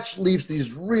scratch leaves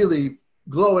these really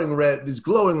glowing red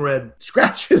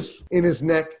scratches in his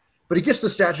neck. But he gets the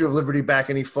Statue of Liberty back,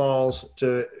 and he falls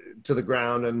to the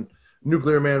ground, and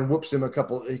Nuclear Man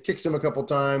he kicks him a couple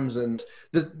times, and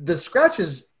the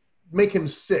scratches make him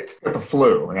sick. The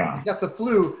flu, yeah. He's got the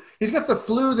flu. He's got the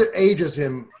flu that ages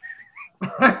him.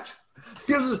 Right?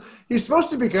 He's supposed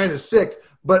to be kind of sick,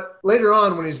 but later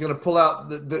on when he's going to pull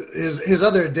out his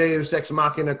other Deus Ex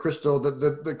Machina crystal,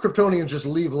 the Kryptonians just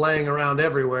leave laying around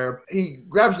everywhere. He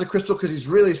grabs the crystal because he's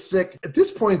really sick. At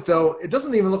this point, though, it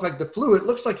doesn't even look like the flu. It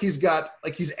looks like he's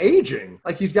aging.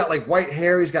 Like he's got like white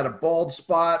hair. He's got a bald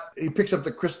spot. He picks up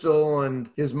the crystal and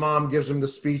his mom gives him the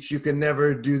speech, "You can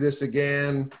never do this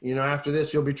again. You know, after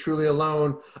this, you'll be truly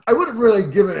alone." I would have really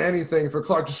given anything for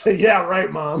Clark to say, "Yeah,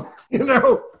 right, Mom." You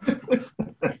know?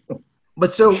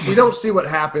 But so we don't see what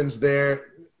happens there.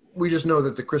 We just know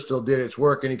that the crystal did its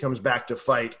work and he comes back to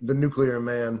fight the Nuclear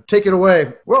Man. Take it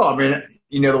away. Well, I mean,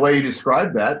 you know, the way you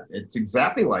described that, it's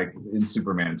exactly like in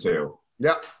Superman 2.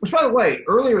 Yeah. Which, by the way,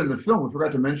 earlier in the film, we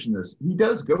forgot to mention this, he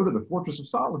does go to the Fortress of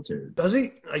Solitude. Does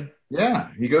he? Yeah,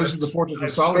 he goes to the Fortress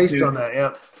of Solitude. Based on that,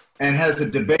 yeah. And has a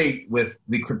debate with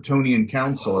the Kryptonian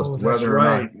Council as to whether or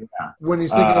not. Yeah. When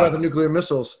he's thinking about the nuclear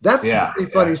missiles. That's a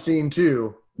pretty funny scene,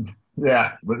 too.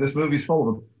 Yeah, but this movie's full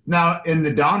of them. Now, in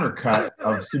the Donner cut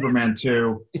of Superman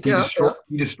 2, he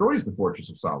destroys the Fortress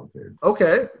of Solitude.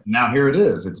 Okay. Now here it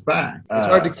is. It's back. It's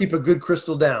hard to keep a good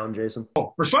crystal down, Jason.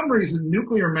 For some reason,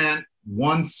 Nuclear Man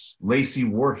wants Lacey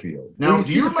Warfield. Now,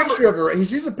 do you remember? Picture of her. He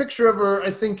sees a picture of her, I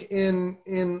think, in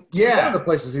one of the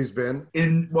places he's been.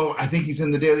 I think he's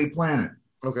in the Daily Planet.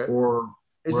 Okay. Or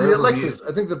is he at Lex's?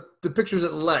 I think the picture's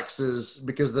at Lex's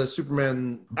because the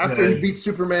Superman, after he beats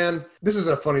Superman, this is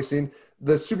a funny scene.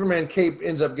 The Superman cape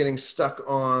ends up getting stuck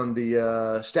on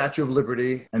the Statue of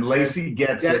Liberty. And Lacey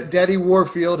gets it. Daddy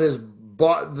Warfield has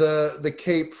bought the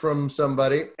cape from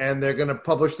somebody, and they're going to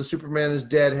publish the Superman is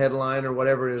dead headline or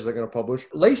whatever it is they're going to publish.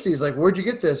 Lacey's like, "Where'd you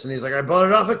get this?" And he's like, "I bought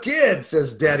it off a kid,"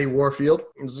 says Daddy Warfield.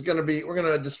 We're going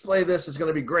to display this. It's going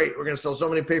to be great. We're going to sell so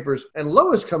many papers. And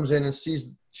Lois comes in and she's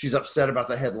upset about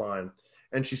the headline.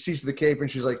 And she sees the cape and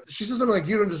she says something like,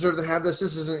 "You don't deserve to have this.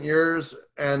 This isn't yours."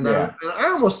 And I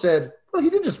almost said, well, he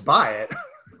didn't just buy it.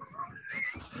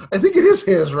 I think it is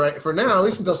his right for now, at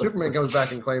least until Superman comes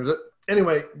back and claims it.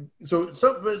 Anyway,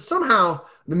 but somehow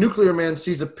the Nuclear Man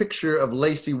sees a picture of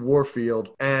Lacey Warfield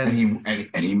and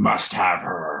he must have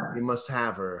her. He must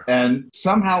have her. And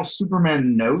somehow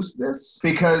Superman knows this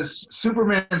because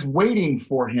Superman's waiting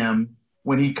for him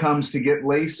when he comes to get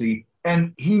Lacey.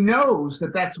 And he knows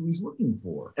that that's what he's looking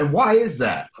for. And why is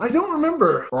that? I don't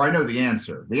remember. Or I know the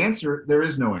answer. The answer, there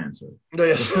is no answer.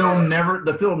 The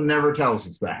film never tells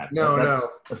us that.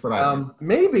 That's what I think.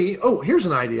 Maybe, here's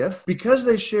an idea. Because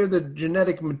they share the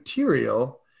genetic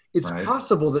material, it's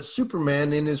possible that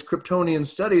Superman in his Kryptonian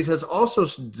studies has also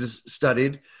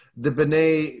studied the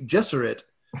B'nai Gesserit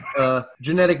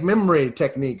genetic memory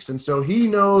techniques, and so he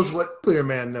knows what Nuclear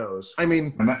Man knows. I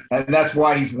mean, and that's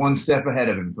why he's one step ahead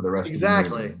of him for the rest of the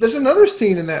movie. There's another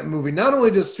scene in that movie. Not only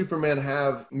does Superman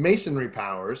have masonry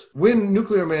powers, when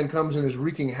Nuclear Man comes and is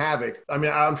wreaking havoc, out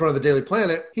in front of the Daily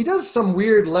Planet, he does some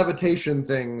weird levitation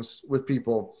things with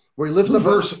people where he lifts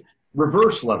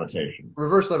reverse levitation.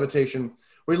 Reverse levitation.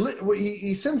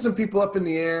 He sends some people up in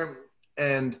the air,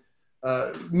 and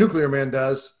Nuclear Man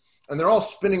does. And they're all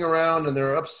spinning around and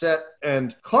they're upset.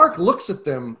 And Clark looks at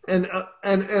them and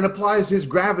applies his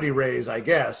gravity rays, I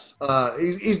guess.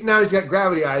 He's got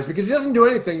gravity eyes because he doesn't do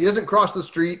anything. He doesn't cross the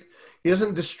street. He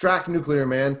doesn't distract Nuclear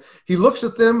Man. He looks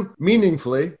at them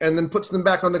meaningfully and then puts them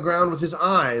back on the ground with his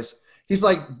eyes. He's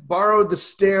like borrowed the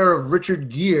stare of Richard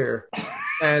Gere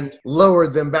and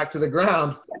lowered them back to the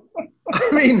ground.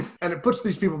 And it puts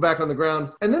these people back on the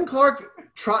ground. And then Clark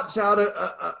trots out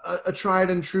a tried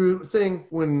and true thing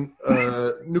when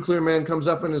Nuclear Man comes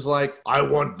up and is like, "I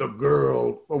want the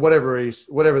girl," or whatever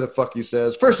the fuck he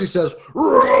says. First he says,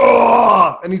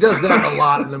 "Raw!" And he does that a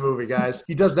lot in the movie, guys.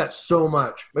 He does that so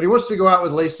much. But he wants to go out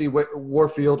with Lacey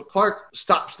Warfield. Clark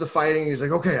stops the fighting. He's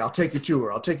like, "Okay, I'll take you to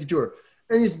her."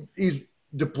 And he's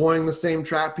deploying the same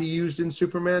trap he used in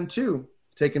Superman 2,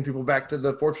 taking people back to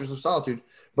the Fortress of Solitude.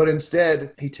 But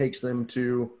instead, he takes them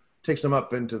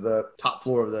up into the top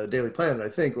floor of the Daily Planet, I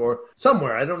think, or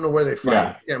somewhere. I don't know where they fight.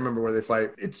 I can't remember where they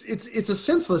fight. It's a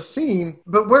senseless scene,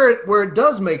 but where it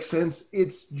does make sense,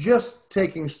 it's just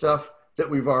taking stuff that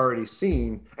we've already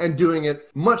seen and doing it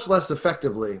much less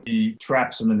effectively. He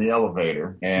traps him in the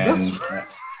elevator, and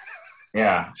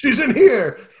she's in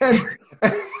here, and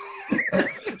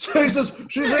so he says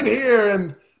she's in here,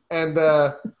 and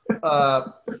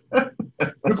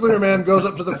Nuclear Man goes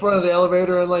up to the front of the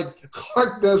elevator, and like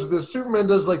Clark does this. Superman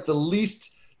does like the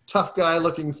least tough guy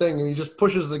looking thing, and he just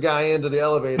pushes the guy into the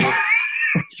elevator,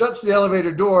 shuts the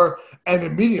elevator door, and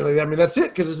immediately, that's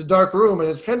it, because it's a dark room, and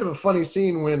it's kind of a funny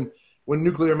scene when when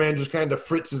Nuclear Man just kind of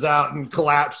fritzes out and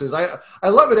collapses. I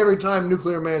love it every time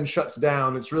Nuclear Man shuts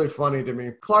down. It's really funny to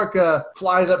me. Clark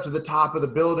flies up to the top of the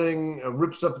building,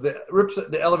 rips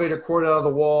the elevator cord out of the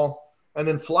wall, and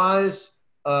then flies.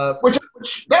 Which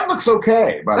that looks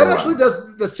okay, by the way. That actually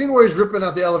does. The scene where he's ripping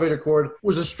out the elevator cord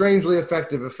was a strangely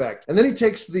effective effect. And then he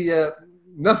takes the...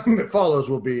 nothing that follows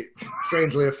will be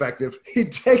strangely effective. He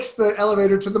takes the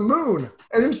elevator to the moon.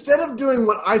 And instead of doing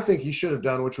what I think he should have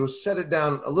done, which was set it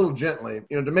down a little gently,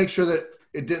 to make sure that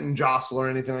it didn't jostle or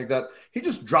anything like that, he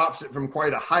just drops it from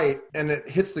quite a height and it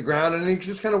hits the ground and he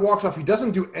just kind of walks off. He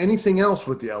doesn't do anything else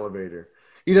with the elevator.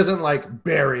 He doesn't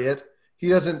bury it. He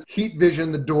doesn't heat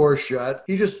vision the door shut.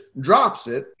 He just drops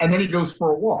it. And then he goes for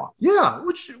a walk. Yeah,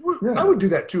 I would do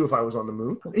that too if I was on the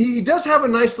moon. He does have a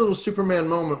nice little Superman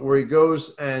moment where he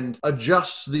goes and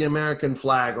adjusts the American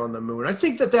flag on the moon. I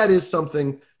think that is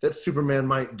something that Superman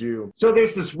might do. So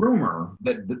there's this rumor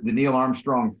that the Neil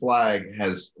Armstrong flag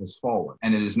has fallen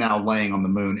and it is now laying on the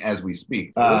moon as we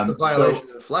speak. A violation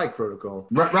of the flag protocol.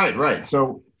 Right.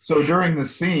 So during the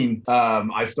scene,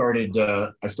 I started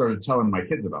telling my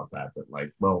kids about that.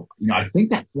 I think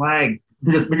that flag,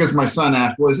 because my son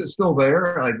asked, well, is it still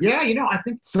there? I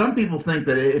think some people think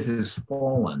that it has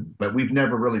fallen, but we've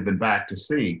never really been back to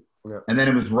see. Yeah. And then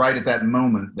it was right at that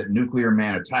moment that Nuclear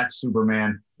Man attacks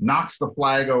Superman, knocks the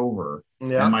flag over,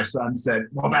 and my son said,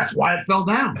 well, that's why it fell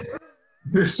down.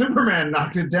 Superman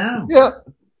knocked it down. Yeah.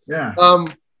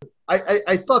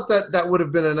 I thought that would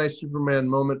have been a nice Superman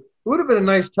moment. It would have been a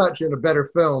nice touch in a better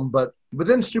film, but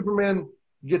then Superman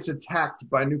gets attacked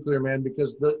by Nuclear Man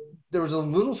because there was a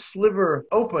little sliver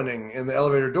opening in the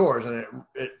elevator doors, and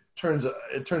it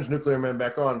turns Nuclear Man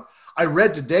back on. I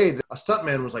read today that a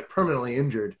stuntman was permanently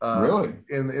injured. Really?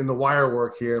 In the wire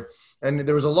work here, and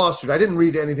there was a lawsuit. I didn't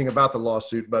read anything about the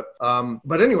lawsuit, but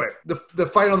anyway, the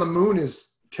fight on the moon is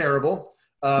terrible.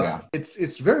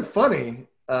 It's very funny.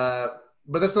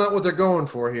 But that's not what they're going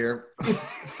for here.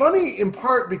 It's funny in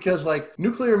part because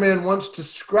Nuclear Man wants to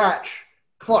scratch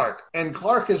Clark, and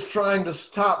Clark is trying to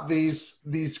stop these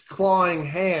clawing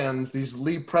hands, these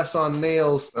Lee press-on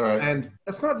nails, and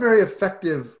that's not very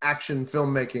effective action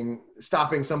filmmaking,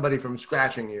 stopping somebody from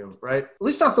scratching you, right? At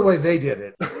least not the way they did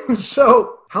it.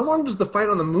 So, how long does the fight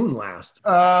on the moon last?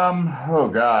 Oh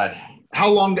God, how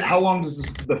long does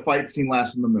the fight scene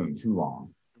last on the moon? Too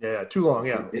long. Yeah, too long.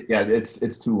 Yeah,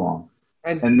 it's too long.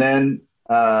 And then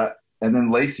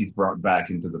Lacey's brought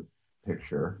back into the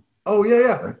picture. Oh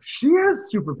yeah. She has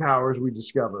superpowers, we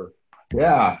discover.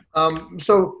 Yeah.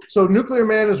 So Nuclear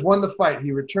Man has won the fight.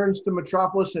 He returns to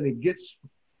Metropolis and he gets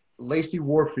Lacey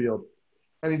Warfield,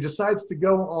 and he decides to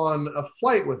go on a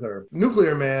flight with her.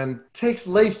 Nuclear Man takes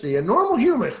Lacey, a normal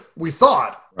human, we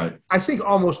thought. Right. I think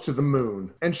almost to the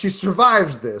moon, and she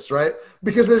survives this, right?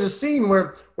 Because there's a scene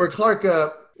where Clark.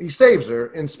 He saves her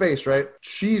in space, right?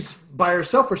 She's by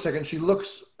herself for a second. She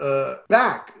looks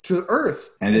back to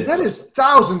Earth. And that is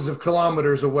thousands of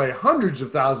kilometers away, hundreds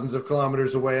of thousands of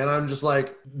kilometers away. And I'm just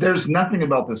like... There's nothing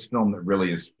about this film that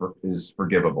really is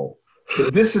forgivable.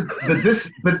 But this is the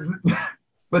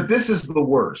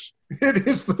worst. It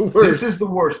is the worst. This is the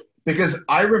worst. Because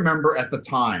I remember at the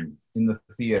time in the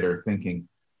theater thinking,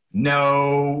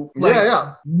 no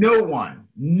one,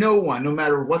 no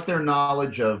matter what their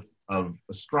knowledge of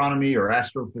astronomy or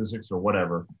astrophysics or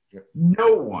whatever,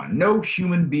 no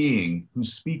human being who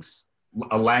speaks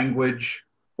a language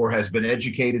or has been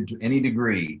educated to any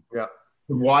degree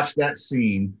can watch that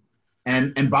scene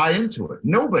and buy into it.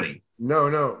 Nobody.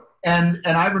 No. And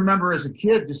I remember as a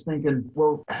kid just thinking,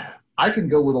 well, I can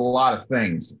go with a lot of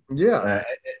things. Yeah.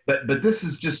 But this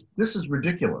is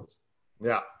ridiculous.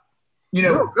 Yeah.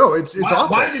 No, it's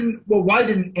awful. Why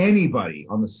didn't anybody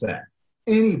on the set,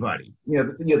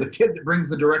 the kid that brings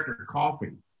the director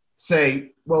coffee,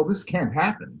 say, well, this can't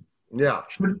happen. Yeah.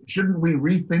 Shouldn't we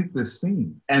rethink this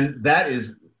scene? And that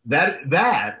is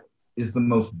the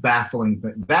most baffling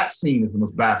thing. That scene is the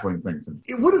most baffling thing to me.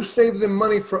 It would have saved them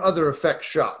money for other effect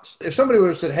shots. If somebody would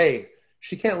have said, hey,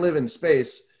 she can't live in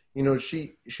space,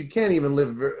 she can't even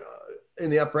live in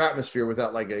the upper atmosphere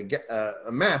without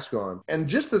a mask on. And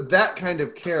just that kind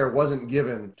of care wasn't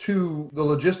given to the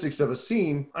logistics of a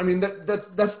scene. I mean,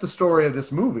 that's the story of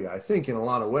this movie, I think, in a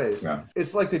lot of ways. Yeah.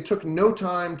 It's like they took no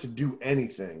time to do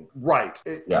anything right.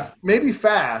 Maybe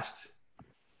fast,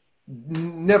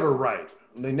 never right.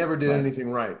 They never did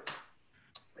anything right.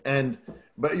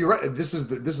 But you're right. This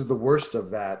is the worst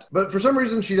of that. But for some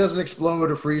reason, she doesn't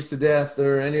explode or freeze to death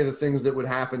or any of the things that would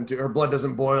happen to her. Blood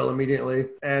doesn't boil immediately,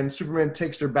 and Superman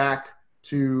takes her back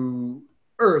to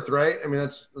Earth. Right? I mean,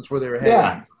 that's where they were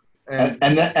headed. Yeah.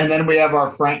 And then we have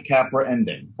our Frank Capra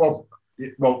ending. Well,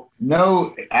 Well,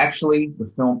 no, actually,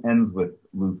 the film ends with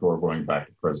Luthor going back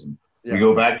to prison. Yeah. We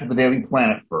go back to the Daily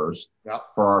Planet first Yeah.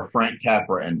 for our Frank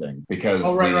Capra ending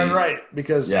because right.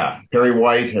 Because Perry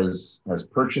White has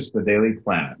purchased the Daily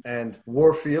Planet, and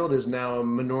Warfield is now a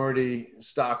minority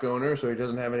stock owner, so he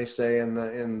doesn't have any say in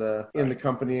the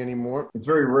company anymore. It's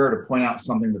very rare to point out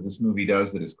something that this movie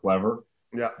does that is clever.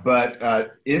 Yeah.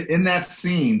 But in that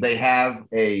scene, they have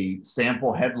a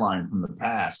sample headline from the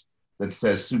past that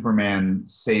says Superman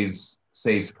saves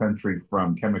country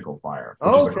from chemical fire,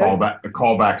 which is a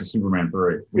callback to Superman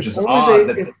 3, which is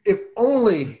odd. If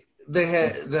only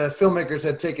the filmmakers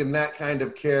had taken that kind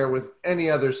of care with any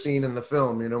other scene in the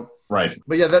film, you know. Right.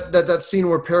 But yeah, that scene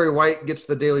where Perry White gets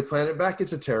the Daily Planet back,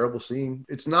 it's a terrible scene.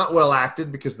 It's not well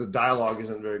acted because the dialogue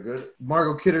isn't very good.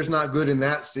 Margot Kidder's not good in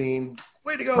that scene.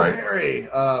 Way to go, right. Perry.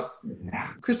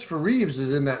 Christopher Reeves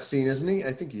is in that scene, isn't he?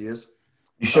 I think he is.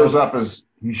 He shows up, or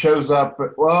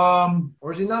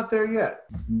is he not there yet?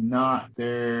 He's not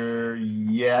there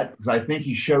yet, because I think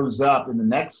he shows up in the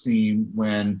next scene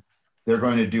when they're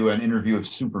going to do an interview of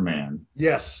Superman.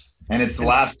 Yes. And it's the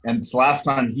last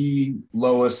time he,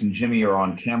 Lois, and Jimmy are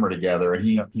on camera together, and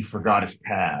he forgot his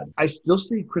pad. I still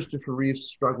see Christopher Reeves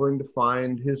struggling to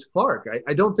find his Clark.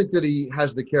 I don't think that he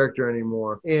has the character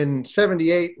anymore. In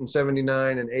 78 and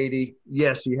 79 and 80,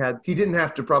 yes, he didn't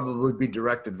have to probably be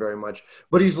directed very much,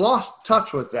 but he's lost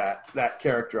touch with that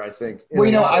character, I think. Well,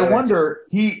 you know, I wonder,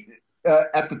 he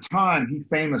at the time, he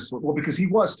famously, because he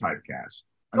was typecast.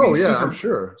 I'm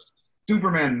sure.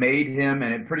 Superman made him,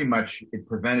 and it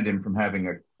prevented him from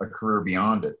having a career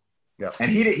beyond it. Yeah.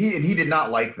 And he did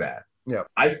not like that. Yeah.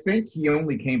 I think he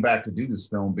only came back to do this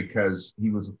film because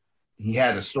he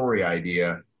had a story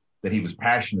idea that he was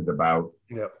passionate about.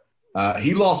 Yeah.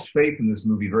 He lost faith in this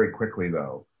movie very quickly,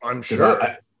 though. I'm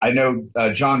sure. I know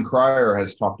John Cryer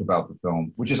has talked about the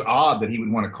film, which is odd that he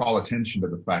would want to call attention to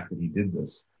the fact that he did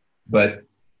this. But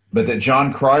that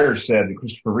John Cryer said that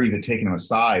Christopher Reeve had taken him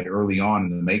aside early on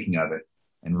in the making of it,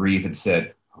 and Reeve had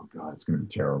said, "Oh God, it's going to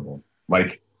be terrible."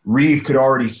 Like Reeve could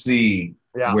already see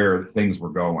where things were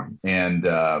going, and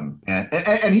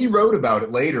he wrote about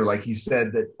it later. Like he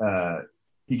said that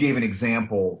he gave an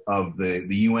example of the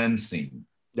UN scene.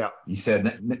 Yeah, he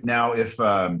said, "Now if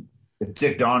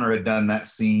Dick Donner had done that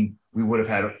scene, we would have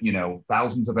had,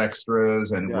 thousands of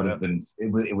extras, and it would have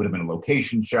been a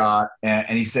location shot."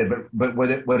 And he said, but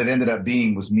what it ended up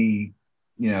being was me,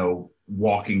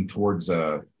 walking towards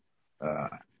I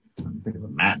don't think of a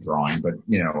mat drawing, but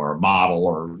or a model,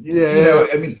 or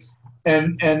I mean,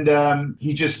 and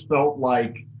he just felt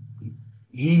like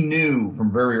he knew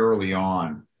from very early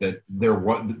on that there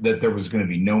was going to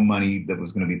be no money that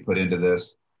was going to be put into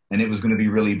this, and it was going to be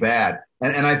really bad.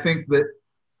 And I think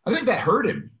that hurt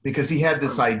him, because he had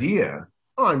this idea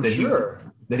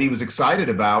that he was excited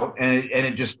about, and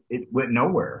it went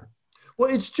nowhere. Well,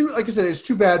 like I said, it's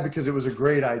too bad, because it was a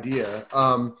great idea.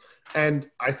 And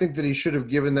I think that he should have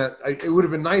given that. It would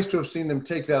have been nice to have seen them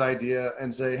take that idea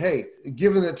and say, hey,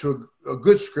 given it to a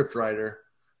good script writer,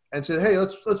 and said, hey,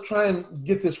 let's try and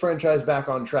get this franchise back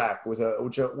on track with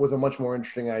a much more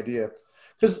interesting idea.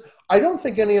 Because I don't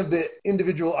think any of the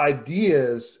individual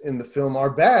ideas in the film are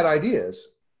bad ideas.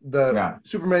 The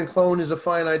Superman clone is a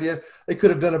fine idea. They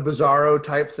could have done a Bizarro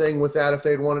type thing with that if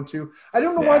they'd wanted to. I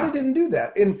don't know why they didn't do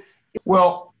that.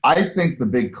 Well, I think the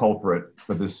big culprit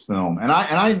for this film, and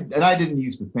I didn't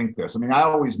used to think this. I mean, I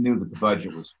always knew that the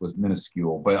budget was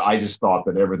minuscule, but I just thought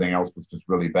that everything else was just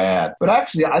really bad. But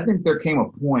actually, I think there came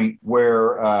a point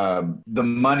where the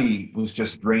money was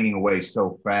just draining away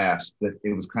so fast that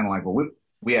it was kind of like, well,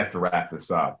 we have to wrap this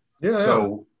up.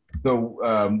 So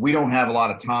we don't have a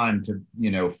lot of time to,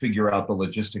 figure out the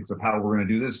logistics of how we're going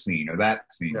to do this scene or that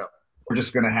scene. Yeah. We're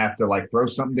just going to have to throw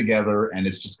something together, and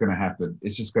it's just going to have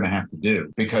to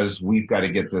do, because we've got to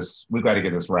get this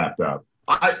wrapped up.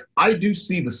 I do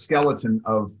see the skeleton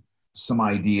of some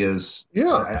ideas,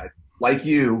 like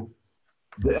you,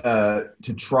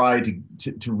 to try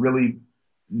to really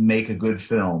make a good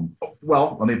film.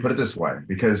 Well, let me put it this way,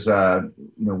 because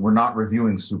we're not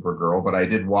reviewing Supergirl, but I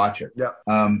did watch it. Yeah.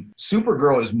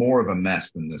 Supergirl is more of a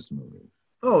mess than this movie.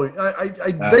 Oh,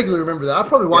 I vaguely remember that. I'll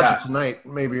probably watch it tonight.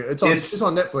 Maybe it's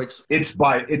on Netflix. It's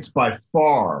by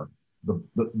far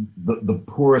the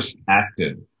poorest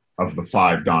acted of the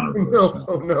 5 Donner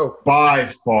Brothers. No, by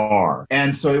far.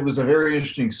 And so it was a very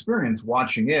interesting experience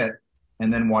watching it,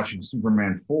 and then watching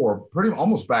Superman 4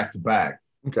 almost back to back.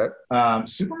 Okay.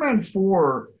 Superman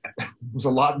 4 was a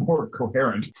lot more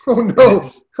coherent. Oh no!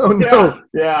 Oh no!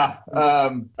 Yeah.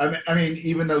 I mean,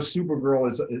 even though Supergirl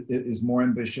is more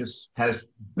ambitious, has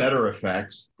better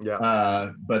effects.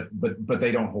 Yeah. But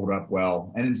they don't hold up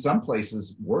well, and in some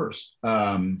places worse.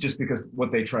 Just because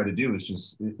what they try to do is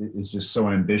just so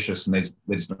ambitious, and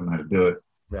they just don't know how to do it.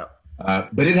 Yeah.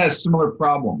 But it has similar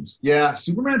problems. Yeah,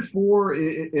 Superman 4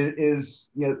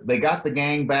 is they got the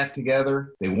gang back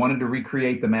together. They wanted to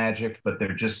recreate the magic, but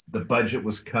the budget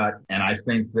was cut. And I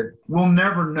think that we'll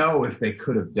never know if they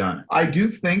could have done it. I do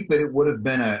think that it would have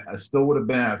been still would have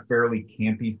been a fairly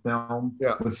campy film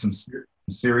with some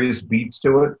serious beats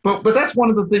to it. But that's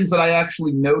one of the things that I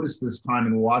actually noticed this time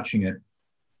in watching it.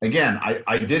 Again,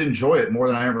 I did enjoy it more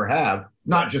than I ever have,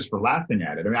 not just for laughing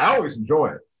at it. I mean, I always enjoy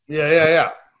it. Yeah.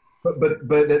 But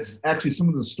it's actually some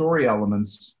of the story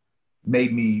elements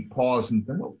made me pause and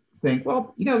think,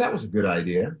 well, that was a good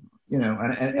idea,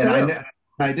 and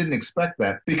I didn't expect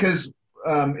that because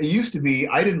it used to be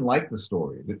I didn't like the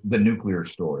story, the nuclear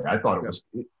story. I thought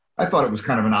it was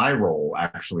kind of an eye roll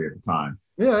actually at the time.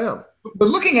 Yeah. But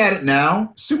looking at it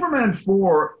now, Superman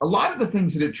 4, a lot of the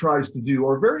things that it tries to do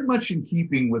are very much in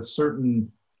keeping with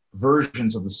certain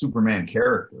versions of the Superman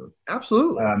character.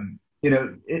 Absolutely.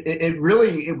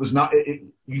 It was not.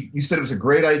 You said it was a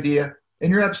great idea,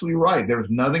 and you're absolutely right. There was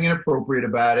nothing inappropriate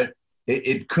about it.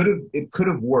 It could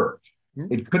have worked.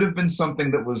 Mm-hmm. It could have been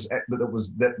something that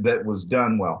was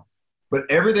done well, but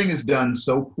everything is done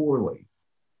so poorly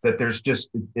that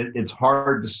it's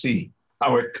hard to see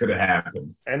how it could have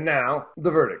happened. And now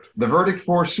the verdict. The verdict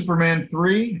for Superman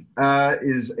 3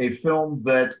 is a film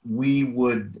that we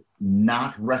would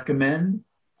not recommend.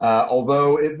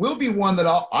 Although it will be one that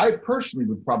I personally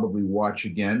would probably watch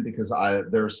again because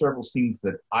there are several scenes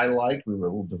that I liked. We were a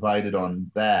little divided on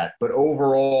that. But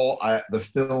overall, the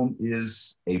film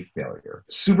is a failure.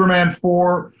 Superman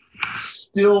 4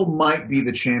 still might be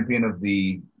the champion of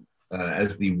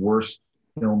as the worst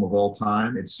film of all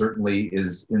time. It certainly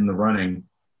is in the running.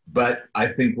 But I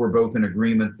think we're both in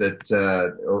agreement that,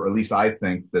 or at least I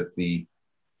think that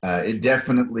it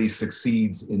definitely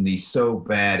succeeds in the so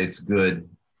bad it's good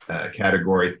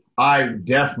category. I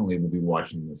definitely will be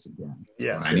watching this again.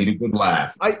 Yes. I need a good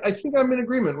laugh. I think I'm in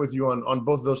agreement with you on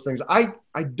both of those things. I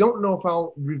don't know if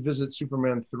I'll revisit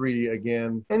Superman 3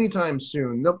 again anytime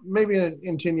soon. Maybe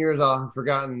in 10 years I'll have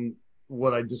forgotten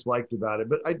what I disliked about it,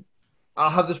 but I'll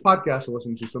have this podcast to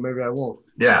listen to, so maybe I won't.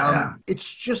 Yeah.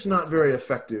 It's just not very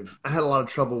effective. I had a lot of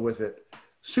trouble with it.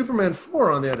 Superman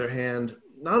 4, on the other hand,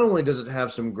 not only does it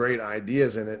have some great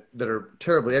ideas in it that are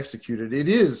terribly executed, it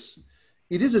is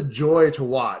a joy to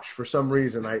watch for some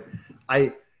reason.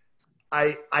 I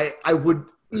would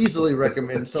easily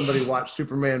recommend somebody watch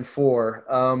Superman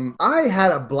 4. I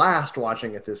had a blast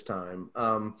watching it this time.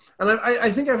 And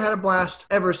I think I've had a blast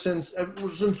ever since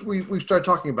we started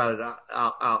talking about it.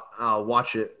 I'll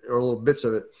watch it, or little bits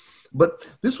of it. But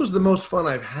this was the most fun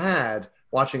I've had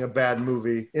watching a bad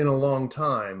movie in a long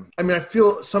time. I mean, I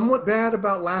feel somewhat bad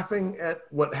about laughing at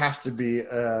what has to be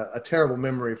a terrible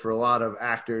memory for a lot of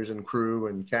actors and crew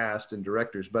and cast and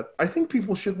directors, but I think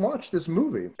people should watch this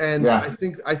movie. And I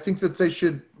think that they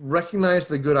should recognize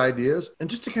the good ideas and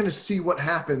just to kind of see what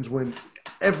happens when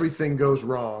everything goes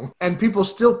wrong and people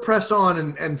still press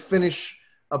on and finish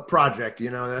a project,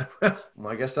 Well,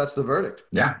 I guess that's the verdict.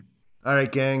 Yeah. All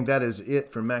right, gang, that is it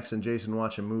for Max and Jason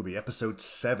Watch a Movie, episode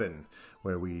 7,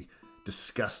 where we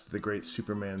discussed the great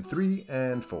Superman 3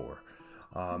 and 4.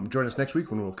 Join us next week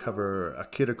when we'll cover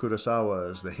Akira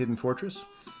Kurosawa's The Hidden Fortress.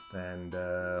 And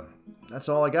that's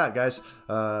all I got, guys.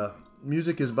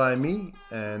 Music is by me,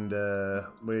 and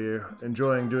we're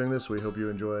enjoying doing this. We hope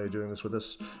you enjoy doing this with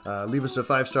us. Leave us a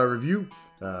 5-star review.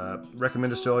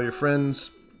 Recommend us to all your friends.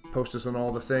 Post us on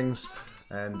all the things.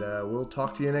 And we'll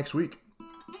talk to you next week.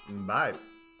 Bye.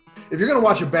 If you're going to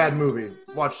watch a bad movie,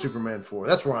 watch Superman 4.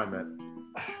 That's where I'm at.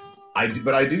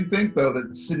 But I do think, though,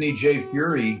 that Sidney J.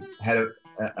 Furie had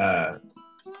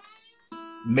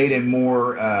made a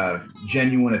more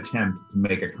genuine attempt to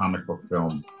make a comic book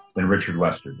film than Richard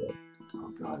Lester did.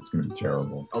 Oh, God, it's going to be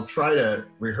terrible. I'll try to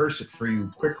rehearse it for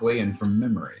you quickly and from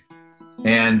memory.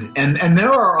 And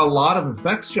there are a lot of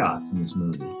effects shots in this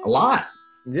movie. A lot.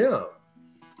 Yeah.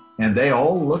 And they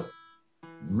all look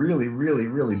really, really,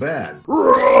 really bad.